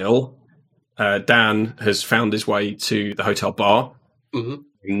 Meanwhile, Dan has found his way to the hotel bar,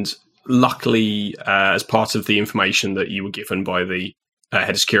 and luckily, as part of the information that you were given by the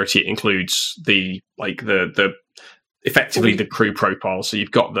head of security, it includes the effectively the crew profile. So you've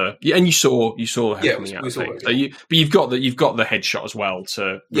got and you saw her coming out. So you've got the headshot as well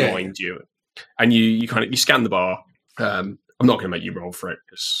to remind you, and you scan the bar. I'm not going to make you roll for it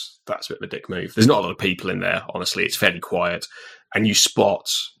because that's a bit of a dick move. There's not a lot of people in there. Honestly, it's fairly quiet, and you spot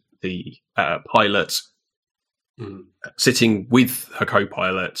the pilot sitting with her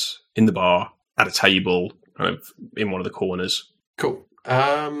co-pilot in the bar at a table, kind of in one of the corners. Cool.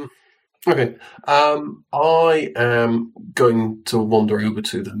 Okay. I am going to wander over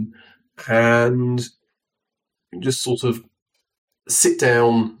to them and just sort of sit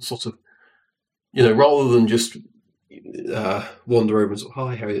down, rather than just wander over and sort of,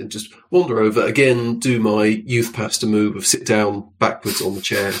 hi, how are you? Just wander over, again, do my youth pastor move of sit down backwards on the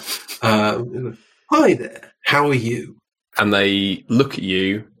chair. Hi there, how are you? And they look at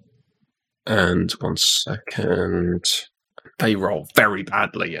you, and 1 second... They roll very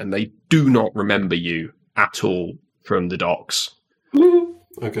badly, and they do not remember you at all from the docks.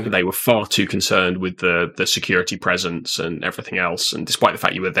 Okay. They were far too concerned with the security presence and everything else. And despite the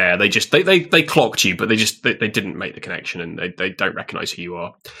fact you were there, they clocked you, but they didn't make the connection, and they don't recognise who you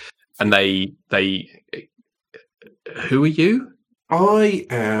are. And who are you? I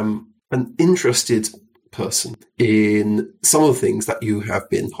am an interested person in some of the things that you have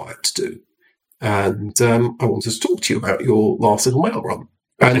been hired to do. And I wanted to talk to you about your last little mail run.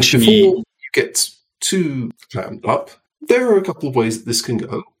 And before you get too clammed up, there are a couple of ways that this can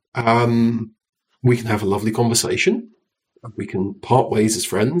go. We can have a lovely conversation. We can part ways as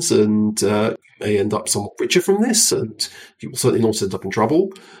friends, and you may end up somewhat richer from this, and you will certainly not end up in trouble.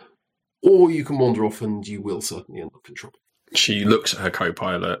 Or you can wander off, and you will certainly end up in trouble. She looks at her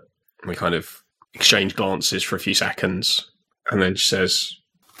co-pilot, and we kind of exchange glances for a few seconds, and then she says,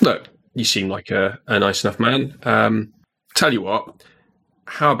 "Look, you seem like a nice enough man. Tell you what,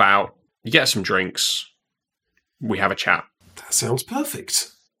 how about you get some drinks, we have a chat." That sounds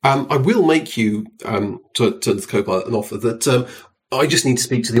perfect. I will make you, to the co-pilot, an offer that I just need to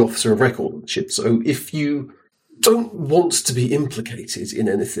speak to the officer of record on the ship. So if you don't want to be implicated in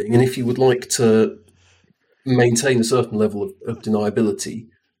anything, and if you would like to maintain a certain level of deniability,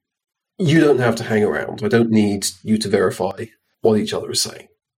 you don't have to hang around. I don't need you to verify what each other is saying.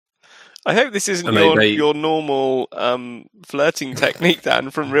 I hope this isn't your normal flirting technique,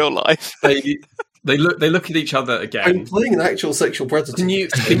 Dan, from real life. They look at each other again. I'm playing an actual sexual predator. Can you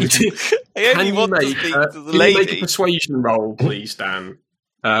make a persuasion roll, please, Dan?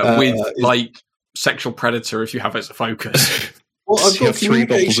 With sexual predator, if you have it as a focus. Well, I've got 3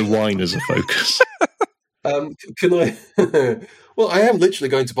 bottles of wine as a focus. Can I? Well, I am literally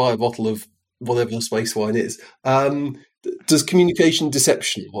going to buy a bottle of whatever the space wine is. Does communication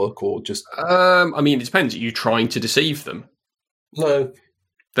deception work, or just? I mean, it depends. Are you trying to deceive them? No.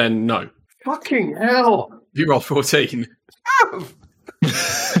 Then no. Fucking hell! You rolled 14.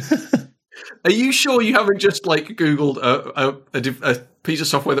 Are you sure you haven't just Googled a piece of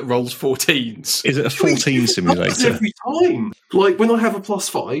software that rolls 14s? Is it a 14 simulator? Every time. When I have a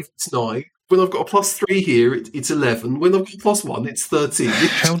 +5, it's 9. When I've got a +3 here, it's 11. When I've got a +1, it's 13.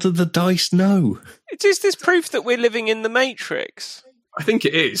 How did the dice know? Is this proof that we're living in the Matrix? I think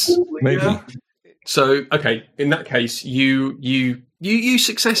it is. Maybe. Yeah. So, okay, in that case, you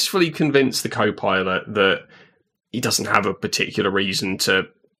successfully convince the co-pilot that he doesn't have a particular reason to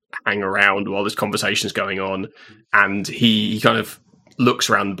hang around while this conversation's going on, and he kind of looks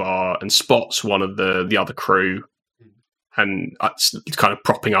around the bar and spots one of the other crew, and it's kind of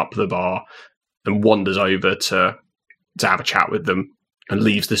propping up the bar, and wanders over to have a chat with them, and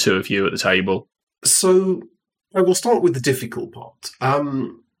leaves the two of you at the table. So, I will start with the difficult part.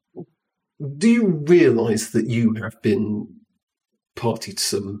 Do you realise that you have been party to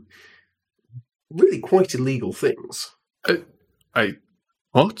some really quite illegal things?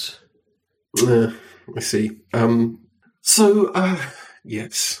 What? I see.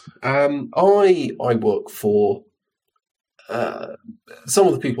 Yes. I work for some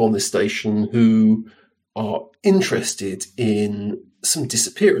of the people on this station who are interested in some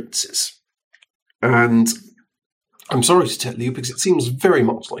disappearances. And I'm sorry to tell you, because it seems very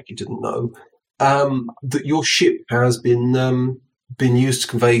much like you didn't know, that your ship has been used to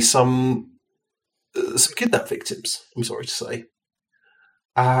convey some kidnap victims, I'm sorry to say.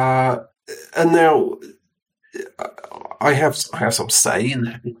 And now I have some say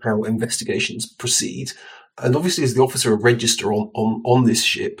in how investigations proceed. And obviously, as the officer of register on this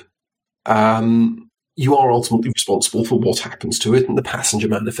ship, you are ultimately responsible for what happens to it, and the passenger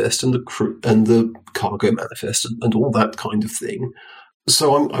manifest, and the crew, and the cargo manifest, and all that kind of thing.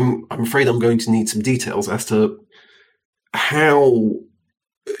 So I'm afraid I'm going to need some details as to how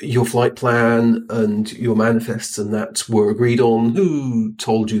your flight plan and your manifests and that were agreed on, who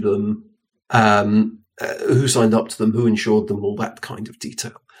told you them, who signed up to them, who insured them, all that kind of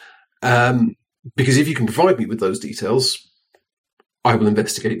detail. Because if you can provide me with those details, I will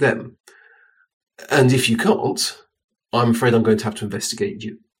investigate them. And if you can't, I'm afraid I'm going to have to investigate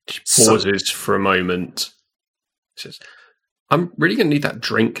you. She pauses for a moment. Says, "I'm really going to need that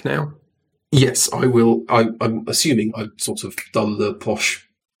drink now." Yes, I will. I'm assuming I've sort of done the posh.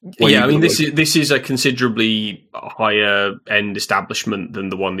 Yeah, I mean, this is a considerably higher end establishment than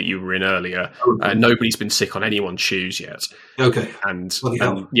the one that you were in earlier. Nobody's been sick on anyone's shoes yet. Okay, and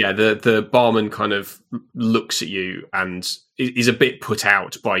yeah, the barman kind of looks at you and is a bit put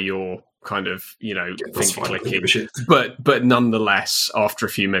out by your kind of finger clicking, but nonetheless, after a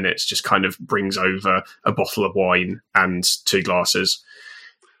few minutes, just kind of brings over a bottle of wine and 2 glasses.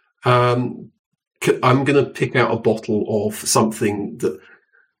 I'm going to pick out a bottle of something that,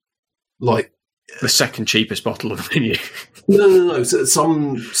 the second cheapest bottle on the menu. No. So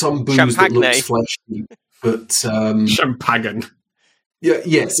some booze Champagne. that looks flashy, but Champagne.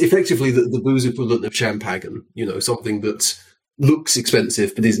 Yes, effectively the booze equivalent of champagne. Something that looks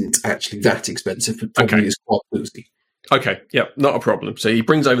expensive but isn't actually that expensive, but probably is quite boozy. Okay, yeah, not a problem. So he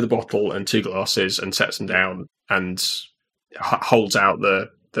brings over the bottle and 2 glasses and sets them down and holds out the.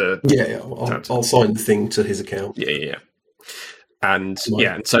 I'll sign the thing to his account. Yeah. And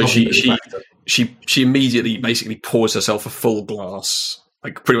and so she immediately basically pours herself a full glass,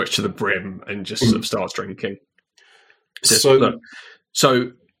 like pretty much to the brim, and just sort of starts drinking. So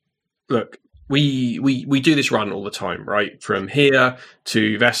look, we do this run all the time, right? From here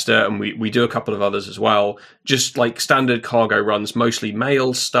to Vesta, and we do a couple of others as well. Just like standard cargo runs, mostly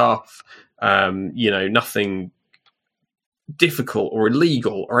mail stuff. Nothing difficult or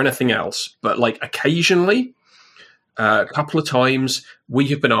illegal or anything else, but like occasionally. A couple of times we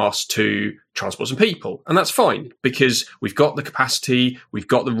have been asked to transport some people, and that's fine because we've got the capacity, we've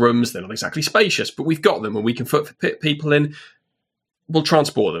got the rooms. They're not exactly spacious, but we've got them, and we can fit people in. We'll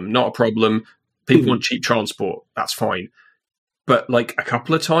transport them, not a problem. People want cheap transport, that's fine. But like a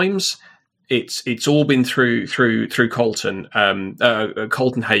couple of times, it's all been through Colton.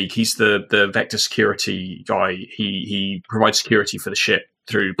 Colton Haig, he's the Vector security guy. He provides security for the ship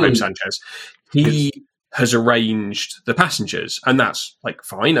through Pope Sanchez. He has arranged the passengers, and that's like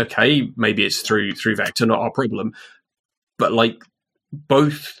fine. Okay, maybe it's through Vector, not our problem. But like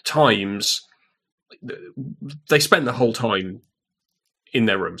both times, they spent the whole time in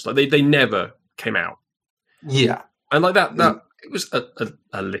their rooms. Like they never came out. Yeah, and like that it was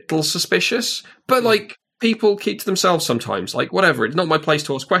a little suspicious. But like people keep to themselves sometimes. Like whatever, it's not my place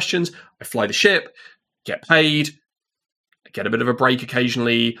to ask questions. I fly the ship, get paid, get a bit of a break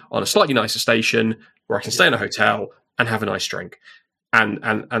occasionally on a slightly nicer station where I can stay in a hotel and have a nice drink. And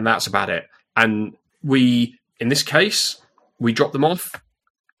that's about it. And we, in this case, we dropped them off.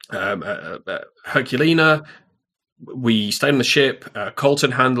 Herculina, we stayed on the ship.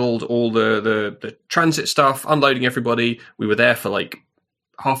 Colton handled all the transit stuff, unloading everybody. We were there for like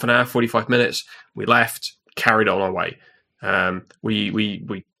half an hour, 45 minutes. We left, carried on our way. We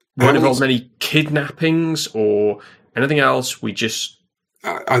weren't involved in any kidnappings or anything else. We just,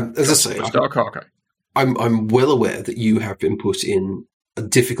 as I say, our cargo. I'm well aware that you have been put in a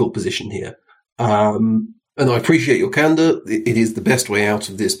difficult position here. And I appreciate your candor. It is the best way out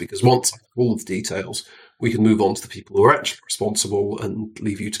of this because once I have all of the details, we can move on to the people who are actually responsible and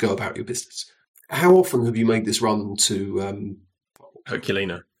leave you to go about your business. How often have you made this run to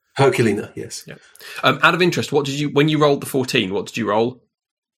Herculina? Herculina, yes. Yeah. Out of interest, what did you, when you rolled the 14, what did you roll?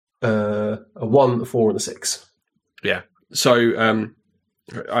 A 1, a 4, and a 6. Yeah. So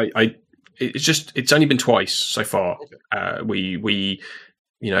it's only been twice so far. Okay. We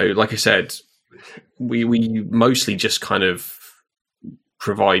like I said, we mostly just kind of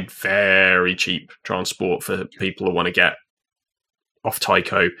provide very cheap transport for people who want to get off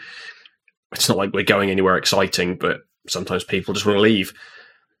Tycho. It's not like we're going anywhere exciting, but sometimes people just want to leave.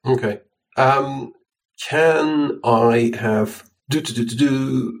 Okay. Can I have... Did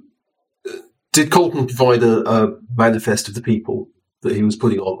Colton provide a manifest of the people that he was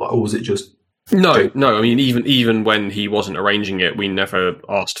putting on, or was it just... No. I mean, even when he wasn't arranging it, we never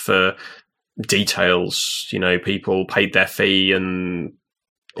asked for details. People paid their fee and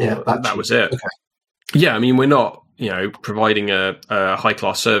that was it. Okay. Yeah, I mean, we're not, providing a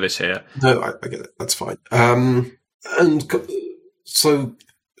high-class service here. No, I get it. That's fine. And so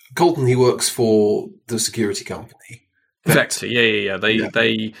Colton, he works for the security company. Vector, yeah.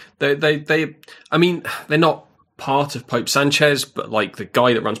 They. I mean, they're not part of Pope Sanchez, but like the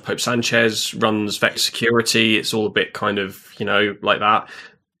guy that runs Pope Sanchez runs Vector Security. It's all a bit kind of, like that.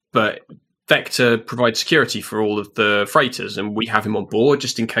 But Vector provides security for all of the freighters, and we have him on board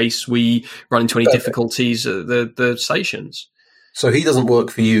just in case we run into any difficulties at the stations. So he doesn't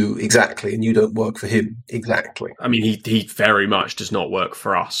work for you exactly, and you don't work for him exactly. I mean, he very much does not work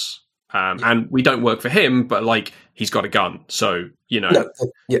for us. And we don't work for him, but like he's got a gun, so No,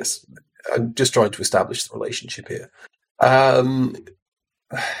 yes, I'm just trying to establish the relationship here.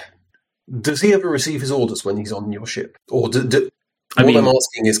 Does he ever receive his orders when he's on your ship, or I'm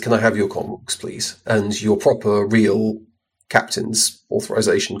asking is, can I have your comm logs, please, and your proper, real captain's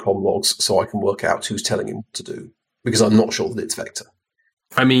authorization comm logs, so I can work out who's telling him what to do? Because I'm not sure that it's Vector.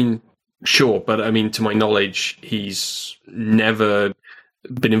 I mean, sure, but I mean, to my knowledge, he's never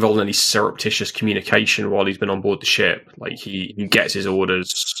been involved in any surreptitious communication while he's been on board the ship. Like he gets his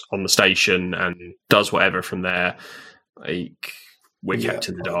orders on the station and does whatever from there. Like we're kept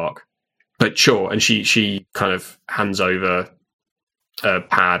in the dark. But sure, and she kind of hands over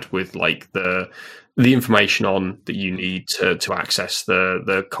pad with like the information on that you need to access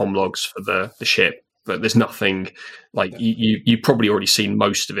the comm logs for the ship. But there's nothing like you've probably already seen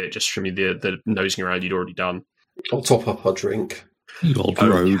most of it just from the nosing around you'd already done. I'll top up our drink. You old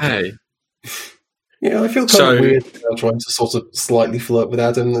rogue. Okay. Yeah, I feel kind of weird trying to sort of slightly flirt with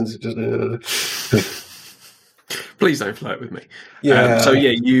Adam. And Please don't flirt with me. Yeah.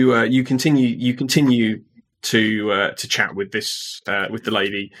 You continue to chat with this with the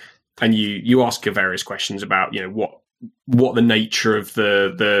lady, and you ask her various questions about what the nature of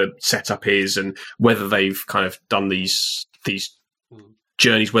the setup is, and whether they've kind of done these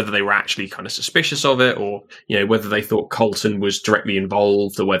journeys, whether they were actually kind of suspicious of it, or whether they thought Colton was directly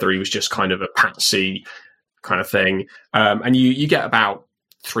involved, or whether he was just kind of a patsy kind of thing. And you get about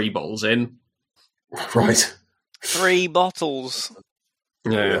 3 bottles in. Right. 3 bottles.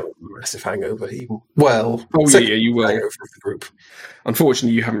 Yeah. Massive hangover. You will. Hangover of the group.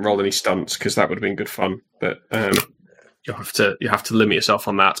 Unfortunately, you haven't rolled any stunts because that would have been good fun, but you have to limit yourself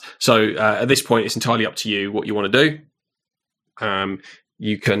on that. So at this point, it's entirely up to you what you want to do.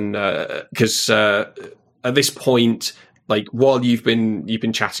 You can because at this point, like while you've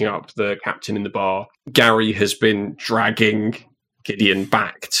been chatting up the captain in the bar, Gary has been dragging Gideon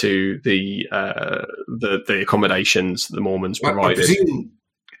back to the accommodations the Mormons provided. I presume,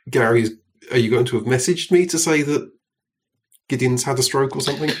 Gary, are you going to have messaged me to say that Gideon's had a stroke or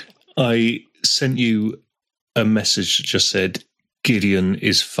something? I sent you a message that just said, Gideon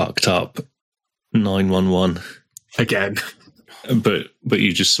is fucked up, 911. Again. But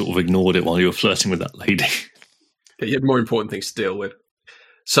you just sort of ignored it while you were flirting with that lady. You had more important things to deal with.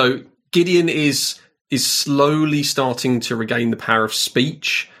 So Gideon is slowly starting to regain the power of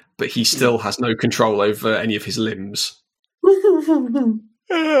speech, but he still has no control over any of his limbs.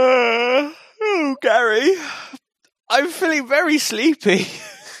 Oh, Gary, I'm feeling very sleepy.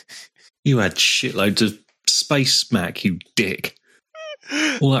 You had shitloads of space smack, you dick.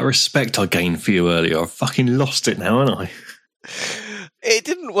 All that respect I gained for you earlier, I've fucking lost it now, haven't I? It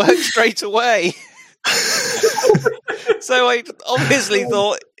didn't work straight away. So I obviously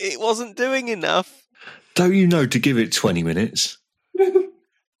thought it wasn't doing enough. Don't you know to give it 20 minutes?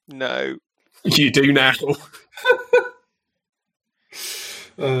 No. You do now.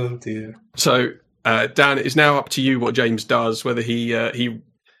 Oh, dear. So, Dan, it is now up to you what James does, whether he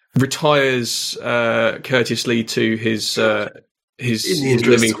retires courteously to his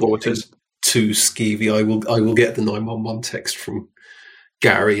living quarters. Too skeevy. I will get the 911 text from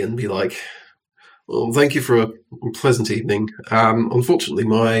Gary and be like, "Well, thank you for a pleasant evening. Unfortunately,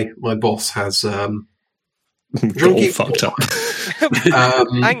 my boss has all fucked up."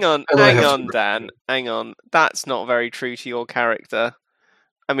 Hang on, Dan. Hang on. That's not very true to your character.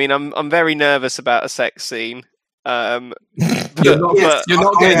 I mean, I'm very nervous about a sex scene. You're not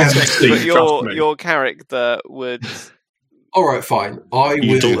getting a sex scene. But your character would. All right, fine.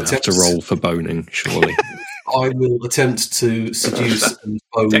 You don't have to roll for boning, surely. I will attempt to seduce and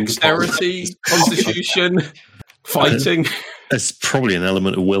bone. Dexterity, constitution, fighting. There's probably an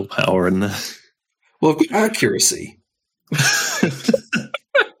element of willpower in there. Well, I've got accuracy.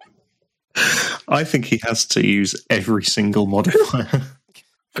 I think he has to use every single modifier.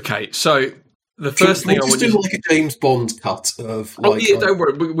 Okay, so the first thing I want to do like a James Bond cut of. Don't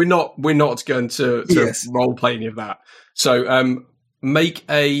worry, we're not going to role play any of that. So, make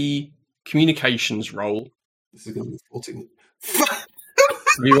a communications roll. This is going to be 14.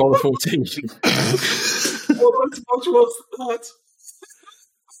 You roll a 14. What was that?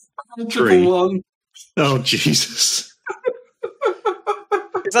 Triple 1. Oh, Jesus.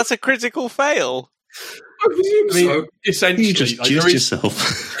 Is that a critical fail? I presume so. Essentially, you just jizzed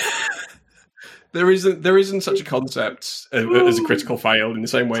yourself. There isn't such a concept as a critical fail in the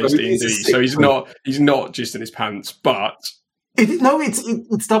same way as D&D. So he's not just in his pants, but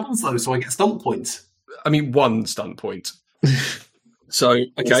it's doubles though, so I get stunt points. I mean, 1 stunt point. So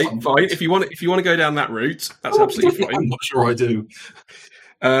okay, fine. If you want to go down that route, that's absolutely fine. I'm not sure I do.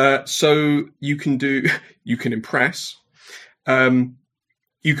 So you can impress.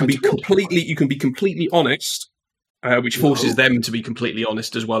 You can be completely honest, which forces them to be completely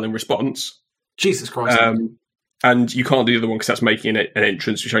honest as well in response. Jesus Christ! And you can't do the other one because that's making an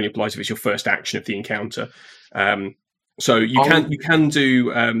entrance, which only applies if it's your first action of the encounter. So you can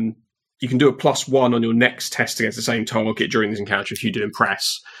do a +1 on your next test against the same target during this encounter if you do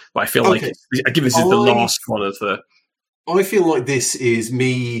impress. But I feel like this is the last one of the. I feel like this is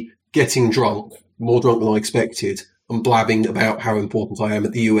me getting drunk, more drunk than I expected, and blabbing about how important I am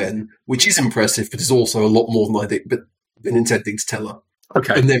at the UN, which is impressive, but is also a lot more than I'd been intending to tell her.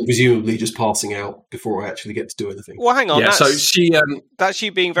 Okay. And then presumably just passing out before I actually get to do anything. Well, hang on. Yeah, so she that's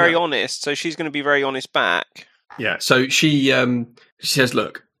you being very honest. So she's going to be very honest back. Yeah, so she says,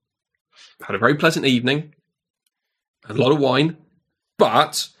 "Look, had a very pleasant evening, had a lot of wine,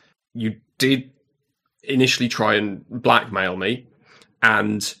 but you did initially try and blackmail me,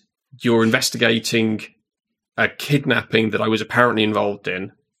 and you're investigating a kidnapping that I was apparently involved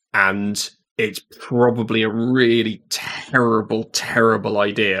in, and it's probably a really terrible, terrible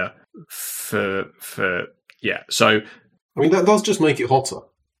idea for yeah. So I mean, that does just make it hotter.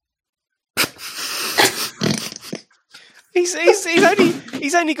 He's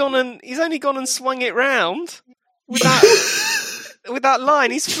only gone and swung it round with that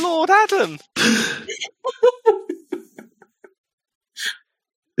line. He's floored Adam.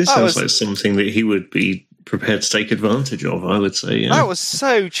 This sounds like something that he would be prepared to take advantage of, I would say. Yeah. That was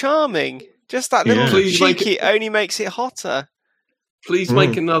so charming. Just that little cheeky only makes it hotter. Please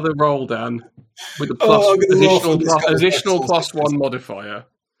make another roll, Dan, with the additional +1 modifier.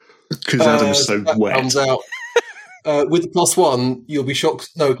 Because Adam's so wet. Comes out. With the +1, you'll be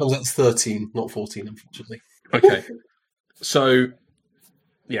shocked. No, it comes out to 13, not 14, unfortunately. Okay. So,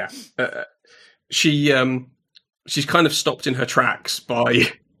 yeah. She's kind of stopped in her tracks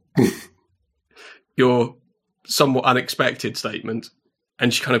by your somewhat unexpected statement.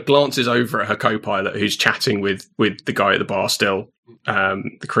 And she kind of glances over at her co-pilot, who's chatting with the guy at the bar still,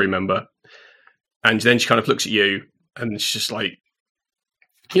 the crew member. And then she kind of looks at you, and she's just like,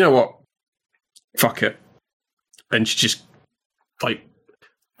 you know what? Fuck it. And she just, like,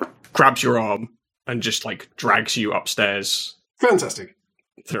 grabs your arm and just, like, drags you upstairs. Fantastic.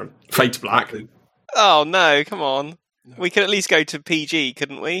 Fade to black. Oh, no, come on. No. We could at least go to PG,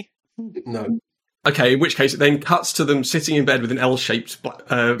 couldn't we? No. Okay, in which case it then cuts to them sitting in bed with an L-shaped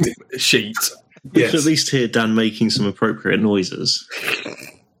sheet. We could at least hear Dan making some appropriate noises.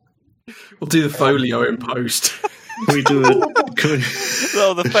 We'll do the folio in post. We do it.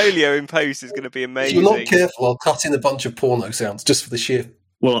 Well, the folio in post is going to be amazing. If you're not careful, I'll cut in a bunch of porno sounds just for the sheer.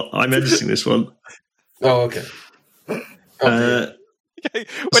 Well, I'm editing this one. Oh, okay. When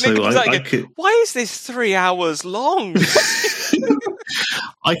it comes out again, why is this 3 hours long?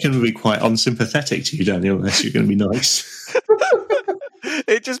 I can be quite unsympathetic to you, Daniel, unless you're going to be nice.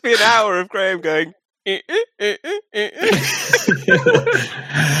 It'd just be an hour of Graham going...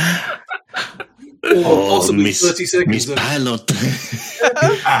 Or possibly 30 seconds. Miss Pilot.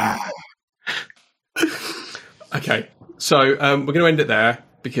 Okay, so we're going to end it there,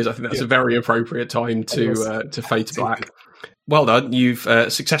 because I think that's a very appropriate time to fade to black. Well done. You've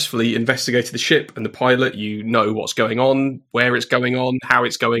successfully investigated the ship and the pilot. You know what's going on, where it's going on, how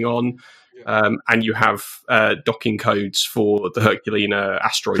it's going on, and you have docking codes for the Herculina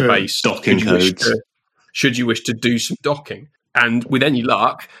asteroid base. Docking codes. Should you wish to do some docking. And with any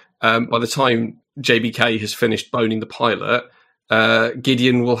luck, by the time JBK has finished boning the pilot,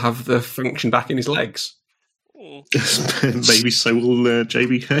 Gideon will have the function back in his legs. Maybe so will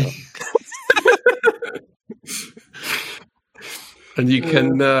JBK. And you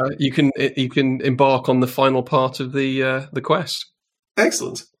can embark on the final part of the quest.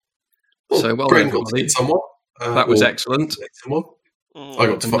 Excellent. So well Graham done, got to hit someone. That was excellent. Someone. I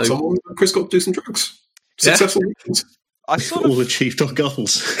got to fuck someone. Chris got to do some drugs. Successful weekend. All achieved our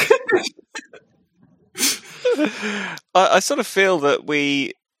goals. I sort of feel that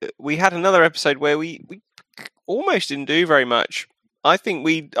we had another episode where we almost didn't do very much. I think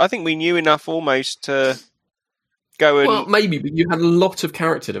we knew enough almost to go and... Well, maybe, but you had a lot of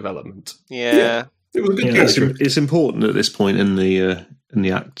character development. Yeah. It was a good character. It's important at this point in the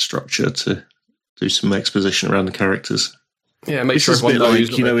act structure to do some exposition around the characters. Yeah, make it's sure everyone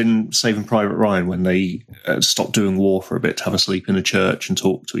knows. Like, in Saving Private Ryan, when they stopped doing war for a bit to have a sleep in a church and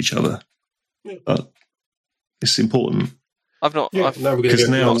talk to each other. It's important. I've not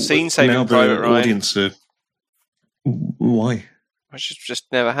seen Saving Private Ryan. Audience why? I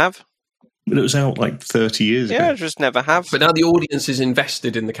just never have. But it was out like 30 years ago. Yeah, I just never have. But now the audience is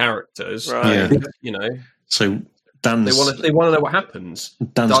invested in the characters. Right. Yeah. So Dan's... They want to know what happens.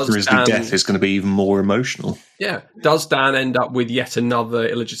 Dan's grisly death is going to be even more emotional. Yeah. Does Dan end up with yet another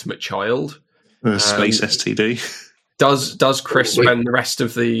illegitimate child? Space STD. Does Chris spend the rest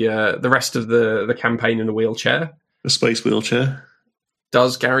of the campaign in a wheelchair? A space wheelchair.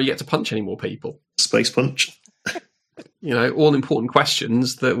 Does Gary get to punch any more people? Space punch. All important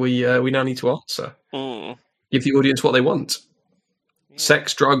questions that we now need to answer. Give the audience what they want: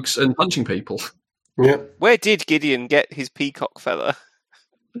 sex, drugs, and punching people. Yeah. Where did Gideon get his peacock feather?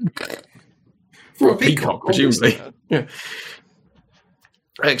 From a peacock, presumably. Yeah.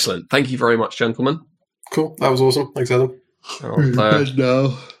 Excellent. Thank you very much, gentlemen. Cool. That was awesome. Thanks, Adam.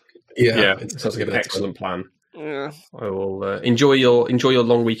 No. Yeah, it sounds like an excellent plan. Yeah. I will enjoy your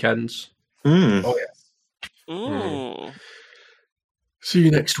long weekends. Mm. Oh yeah. Mm. See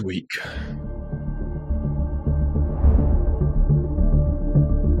you next week.